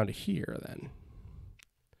loops around to here then.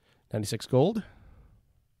 96 gold.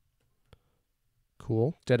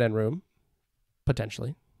 Cool. Dead end room.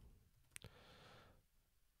 Potentially.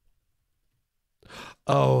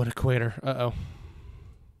 Oh, an equator. Uh-oh.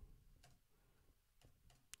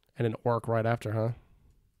 And an orc right after, huh?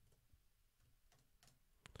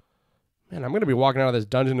 Man, I'm going to be walking out of this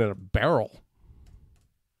dungeon in a barrel.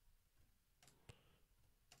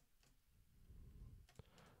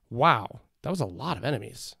 Wow. That was a lot of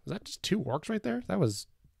enemies. Was that just 2 orcs right there? That was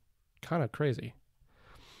kind of crazy.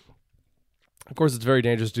 Of course, it's very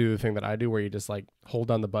dangerous to do the thing that I do where you just like hold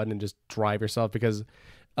down the button and just drive yourself because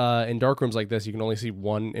in dark rooms like this, you can only see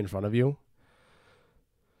one in front of you.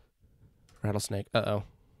 Rattlesnake. Uh-oh.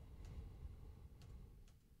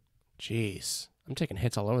 Jeez. I'm taking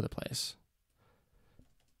hits all over the place.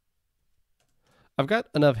 I've got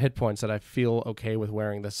enough hit points that I feel okay with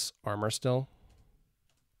wearing this armor still.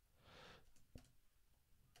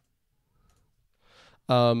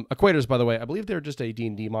 Equators, by the way, I believe they're just a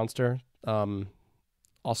D&D monster.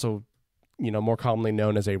 Also, you know, more commonly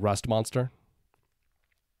known as a rust monster.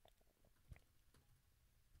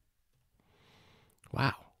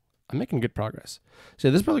 Wow. I'm making good progress.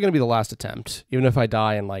 So this is probably going to be the last attempt, even if I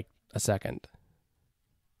die in like a second.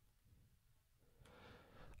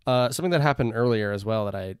 Something that happened earlier as well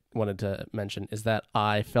that I wanted to mention is that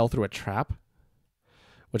I fell through a trap,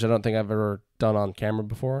 which I don't think I've ever done on camera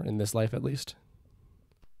before, in this life at least.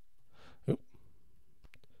 Oop.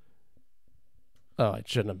 Oh, I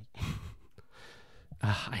shouldn't have.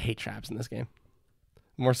 I hate traps in this game.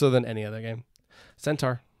 More so than any other game.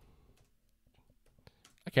 Centaur.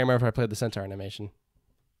 I can't remember if I played the centaur animation.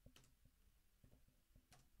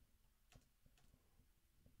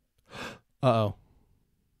 Uh-oh.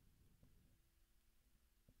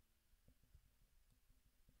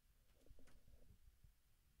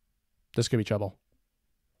 This could be trouble.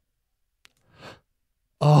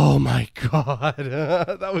 Oh my god.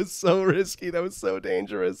 That was so risky. That was so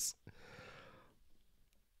dangerous.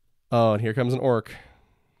 Oh, and here comes an orc.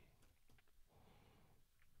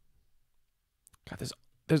 God,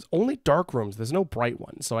 there's only dark rooms. There's no bright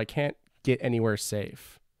ones, so I can't get anywhere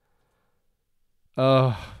safe.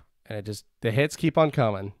 Oh, and the hits keep on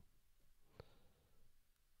coming.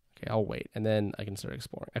 Okay, I'll wait, and then I can start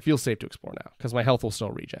exploring. I feel safe to explore now, because my health will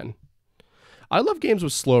still regen. I love games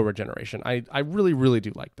with slow regeneration. I really, really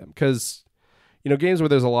do like them, because, you know, games where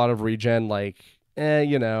there's a lot of regen, like,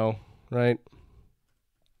 you know, right?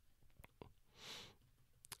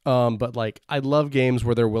 But like, I love games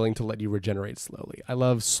where they're willing to let you regenerate slowly. I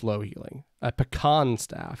love slow healing. A pecan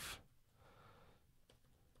staff.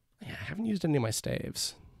 Yeah, I haven't used any of my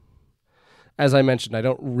staves. As I mentioned, I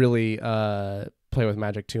don't really play with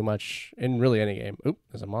magic too much in really any game. Oop,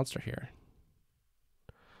 there's a monster here.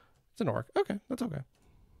 It's an orc. Okay, that's okay.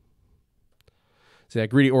 So yeah,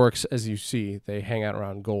 greedy orcs, as you see, they hang out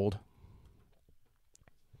around gold.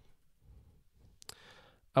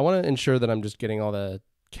 I want to ensure that I'm just getting all the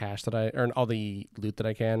cash that I earn, all the loot that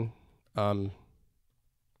I can.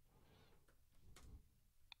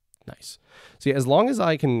 Nice. See, as long as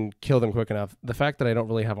I can kill them quick enough, the fact that I don't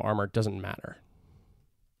really have armor doesn't matter.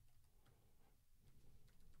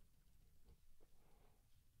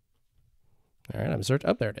 All right, I'm searching.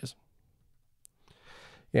 Oh, there it is.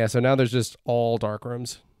 Yeah, so now there's just all dark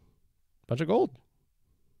rooms. Bunch of gold.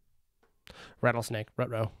 Rattlesnake,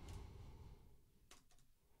 ruh-roh.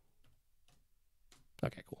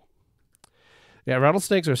 Okay, cool. Yeah,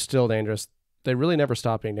 rattlesnakes are still dangerous. They really never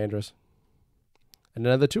stop being dangerous. And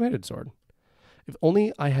another two-handed sword. If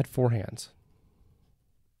only I had 4 hands.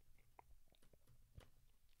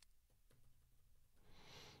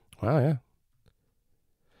 Wow, yeah.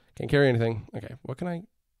 Can't carry anything. Okay, what can I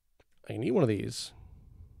can eat one of these.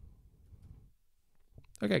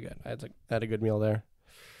 Okay, good. I had a good meal there.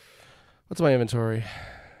 What's my inventory?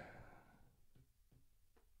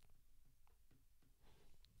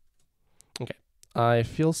 Okay. I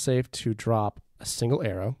feel safe to drop a single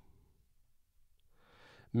arrow.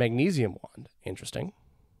 Magnesium wand. Interesting.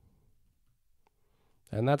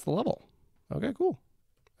 And that's the level. Okay, cool.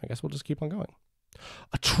 I guess we'll just keep on going.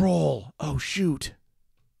 A troll. Oh, shoot.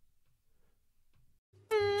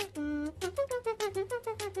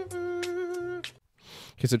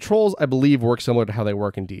 Okay, so trolls, I believe, work similar to how they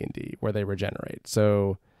work in D&D, where they regenerate.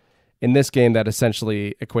 So in this game, that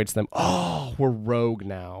essentially equates them. Oh, we're rogue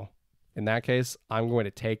now. In that case, I'm going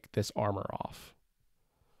to take this armor off.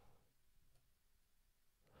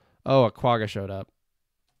 Oh, a quagga showed up.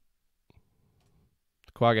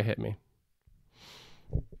 Quagga hit me.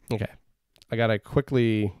 Okay. I gotta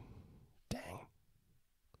quickly... Dang.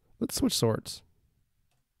 Let's switch swords.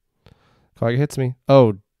 Quagga hits me.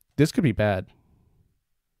 Oh, this could be bad.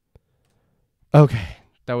 Okay.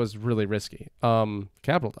 That was really risky.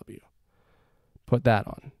 Capital W. Put that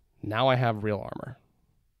on. Now I have real armor.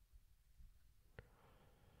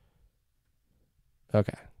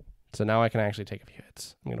 Okay. So now I can actually take a few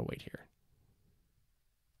hits. I'm going to wait here.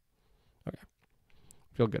 Okay.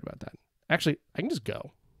 Feel good about that. Actually, I can just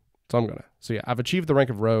go. So I'm going to. So yeah, I've achieved the rank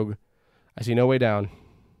of rogue. I see no way down.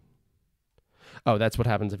 Oh, that's what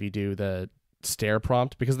happens if you do the stair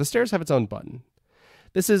prompt, because the stairs have its own button.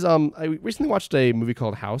 This is, I recently watched a movie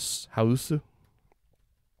called House.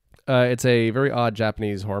 It's a very odd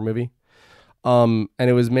Japanese horror movie. And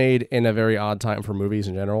it was made in a very odd time for movies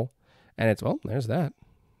in general. And it's, well, there's that.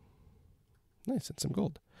 Nice, and some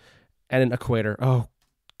gold. And an equator. Oh,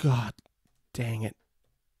 God. Dang it.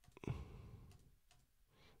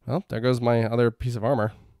 Well, there goes my other piece of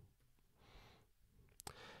armor.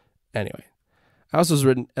 Anyway. House was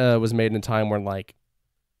made in a time where, like,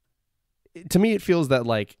 to me it feels that,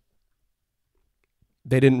 like,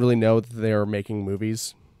 they didn't really know that they were making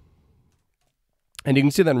movies. And you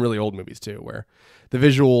can see that in really old movies, too, where the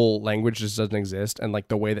visual language just doesn't exist, and, like,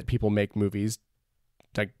 the way that people make movies,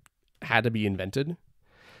 like, had to be invented.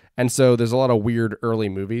 And so there's a lot of weird early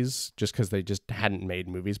movies just because they just hadn't made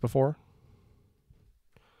movies before.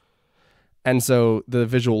 And so the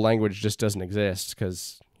visual language just doesn't exist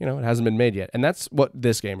because, you know, it hasn't been made yet. And that's what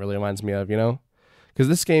this game really reminds me of, you know? Because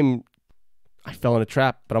this game, I fell in a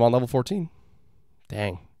trap, but I'm on level 14.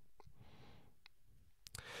 Dang.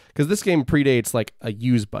 Because this game predates, like, a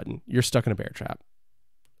use button. You're stuck in a bear trap.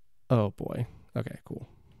 Oh, boy. Okay, cool.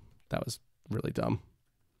 That was really dumb.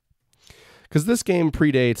 Because this game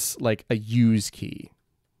predates, like, a use key.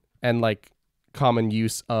 And, like, common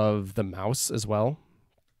use of the mouse as well.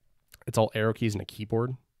 It's all arrow keys and a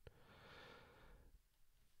keyboard.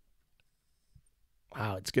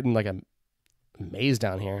 Wow, it's getting like a maze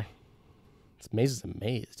down here. This maze is a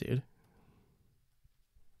maze, dude.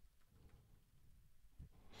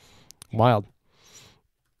 Wild.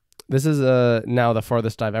 This is now the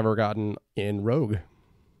farthest I've ever gotten in Rogue.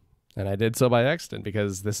 And I did so by accident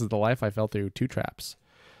because this is the life I fell through 2 traps.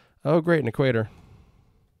 Oh, great, an equator.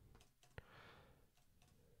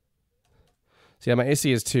 So yeah, my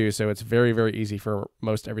AC is 2, so it's very, very easy for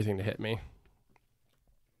most everything to hit me.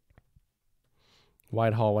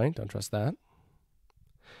 Wide hallway, don't trust that.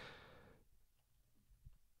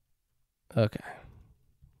 Okay.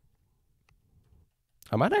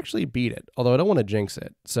 I might actually beat it, although I don't want to jinx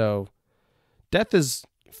it. So death is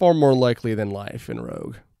far more likely than life in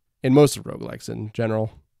Rogue. In most of roguelikes in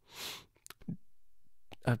general.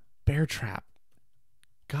 A bear trap.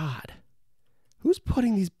 God. Who's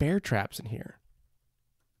putting these bear traps in here?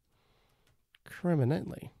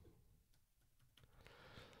 Criminally.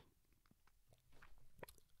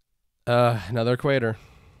 Another equator.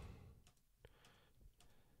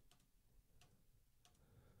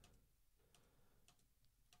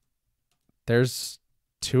 There's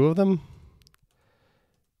 2 of them.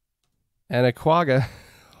 And a quagga.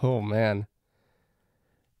 Oh, man.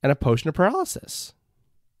 And a potion of paralysis.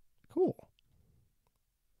 Cool.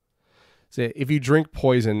 So if you drink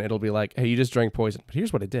poison, it'll be like, hey, you just drank poison. But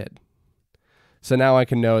here's what it did. So now I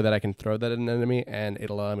can know that I can throw that at an enemy and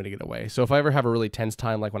it'll allow me to get away. So if I ever have a really tense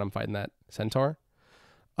time, like when I'm fighting that centaur,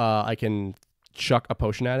 I can chuck a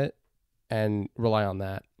potion at it and rely on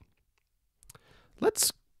that.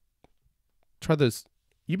 Let's try this.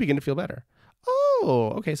 You begin to feel better.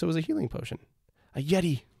 Oh, okay. So it was a healing potion. A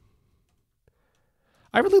Yeti.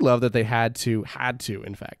 I really love that they had to,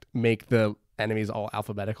 in fact, make the enemies all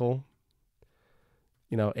alphabetical.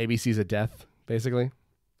 You know, ABCs of death, basically.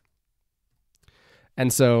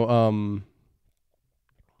 And so,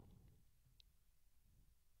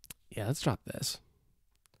 yeah, let's drop this.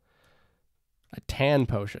 A tan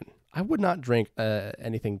potion. I would not drink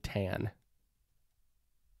anything tan.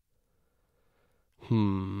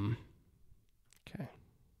 Okay.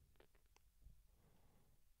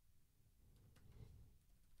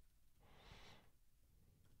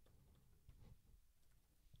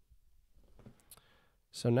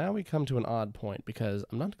 So now we come to an odd point because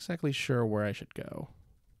I'm not exactly sure where I should go.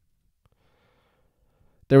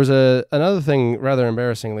 There was another thing, rather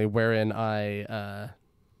embarrassingly, wherein I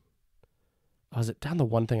Oh, is it down the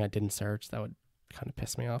one thing I didn't search? That would kind of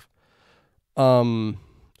piss me off.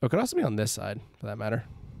 It could also be on this side, for that matter.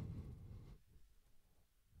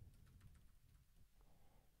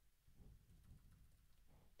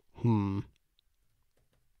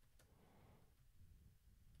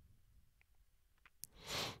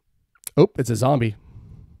 Oh, it's a zombie.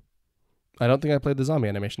 I don't think I played the zombie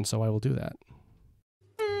animation, so I will do that.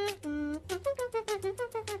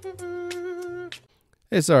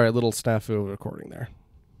 Hey, sorry, a little snafu recording there.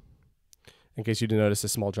 In case you didn't notice a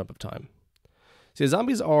small jump of time. See,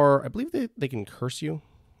 zombies are, I believe they can curse you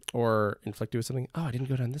or inflict you with something. Oh, I didn't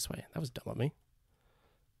go down this way. That was dumb of me.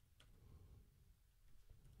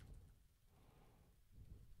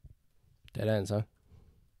 Dead ends, huh?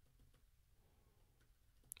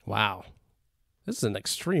 Wow. This is an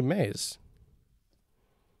extreme maze.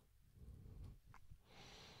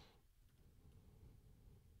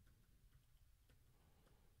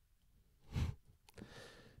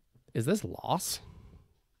 Is this loss?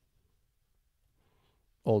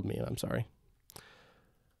 Old me, I'm sorry.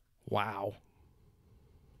 Wow.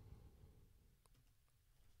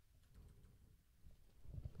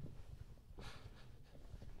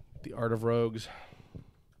 The Art of Rogues.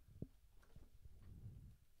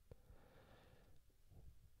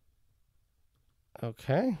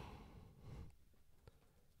 Okay.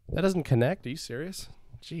 That doesn't connect. Are you serious?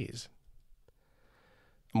 Jeez.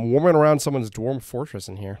 I'm warming around someone's Dwarm Fortress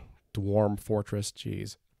in here. Dwarm Fortress,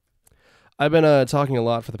 jeez. I've been talking a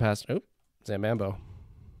lot for the past... Oh, Zambambo.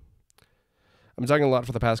 I've been talking a lot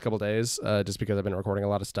for the past couple days, just because I've been recording a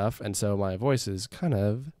lot of stuff, and so my voice is kind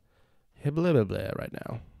of hibblibble right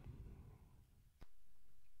now.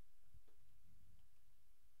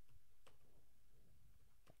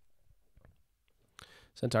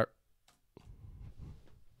 Centaur.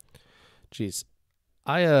 Jeez.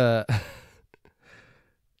 It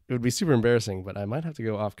would be super embarrassing, but I might have to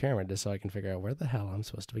go off camera just so I can figure out where the hell I'm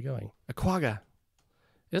supposed to be going. A quagga.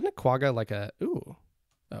 Isn't a quagga like a... Ooh.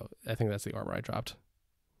 Oh, I think that's the armor I dropped.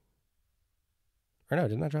 Or no,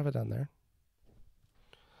 didn't I drop it down there?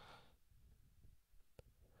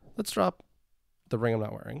 Let's drop the ring I'm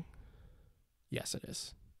not wearing. Yes, it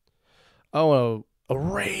is. Oh, a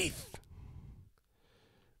wraith.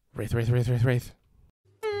 Wraith, wraith, wraith, wraith, wraith.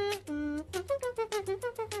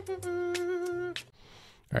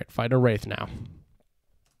 All right, fight a wraith now.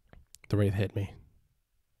 The wraith hit me.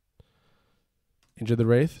 Injured the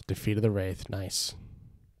wraith, defeated the wraith. Nice.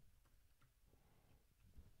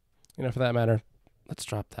 You know, for that matter, let's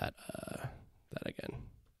drop that again.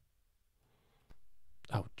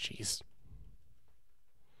 Oh, jeez.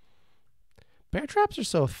 Bear traps are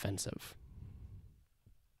so offensive.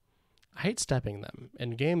 I hate stepping them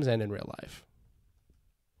in games and in real life.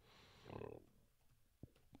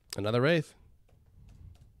 Another wraith.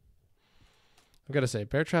 I've got to say,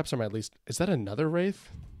 bear traps are my least... Is that another wraith?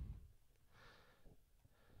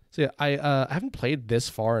 So yeah, I haven't played this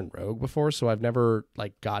far in Rogue before, so I've never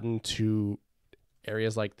like gotten to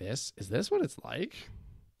areas like this. Is this what it's like?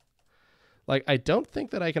 Like, I don't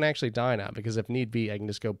think that I can actually die now, because if need be, I can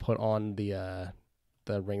just go put on the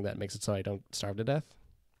ring that makes it so I don't starve to death.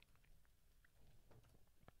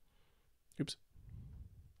 Oops.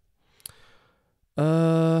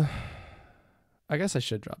 I guess I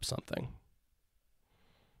should drop something.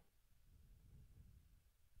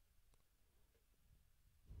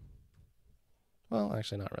 Well,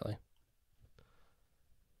 actually, not really.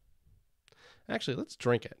 Actually, let's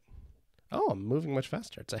drink it. Oh, I'm moving much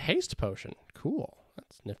faster. It's a haste potion. Cool.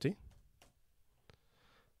 That's nifty.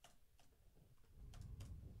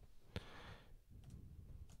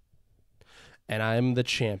 And I'm the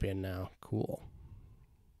champion now. Cool.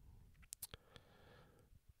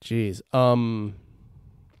 Jeez.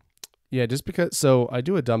 Yeah, just because... So, I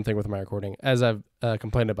do a dumb thing with my recording. As I've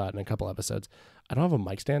complained about in a couple episodes. I don't have a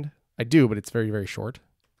mic stand. I do, but it's very, very short.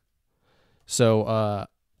 So,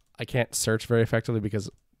 I can't search very effectively because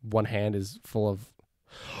one hand is full of...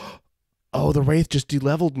 Oh, the wraith just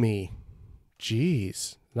de-leveled me.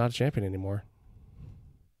 Jeez. Not a champion anymore.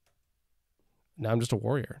 Now I'm just a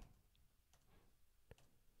warrior.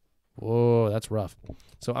 Whoa, that's rough.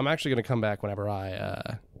 So I'm actually going to come back whenever I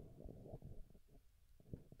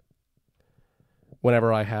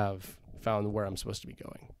have found where I'm supposed to be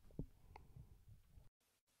going.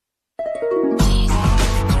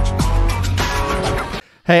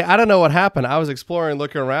 Hey, I don't know what happened. I was exploring,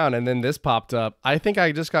 looking around, and then this popped up. I think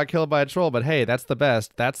I just got killed by a troll, but hey, that's the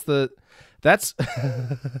best. That's that's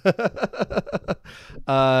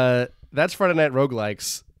Friday Night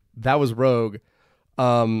Roguelikes. That was Rogue.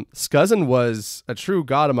 Scuzzin was a true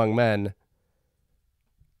god among men.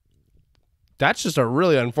 That's just a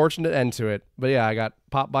really unfortunate end to it. But yeah, I got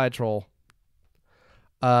popped by a troll.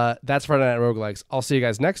 That's Friday Night Roguelikes. I'll see you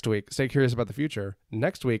guys next week. Stay curious about the future.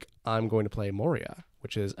 Next week, I'm going to play Moria,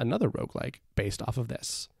 which is another roguelike based off of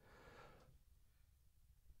this.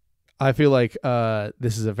 I feel like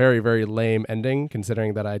this is a very, very lame ending,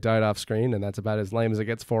 considering that I died off screen, and that's about as lame as it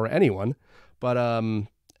gets for anyone. But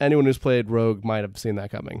anyone who's played Rogue might have seen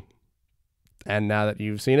that coming. And now that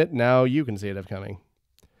you've seen it, now you can see it coming.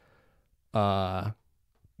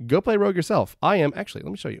 Go play Rogue yourself. Actually,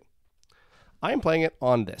 let me show you. I am playing it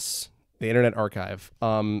on this, the Internet Archive.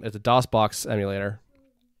 It's a DOSBox emulator,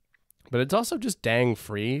 but it's also just dang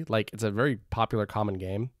free. Like, it's a very popular common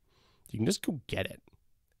game. You can just go get it.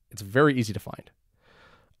 It's very easy to find.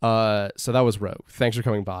 So that was Rogue. Thanks for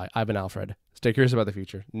coming by. I've been Alfred. Stay curious about the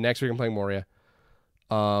future. Next week I'm playing Moria.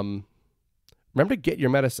 Remember to get your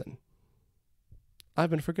medicine. I've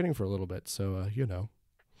been forgetting for a little bit, so you know.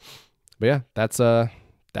 But yeah, that's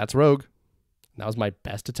Rogue. That was my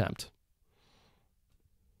best attempt.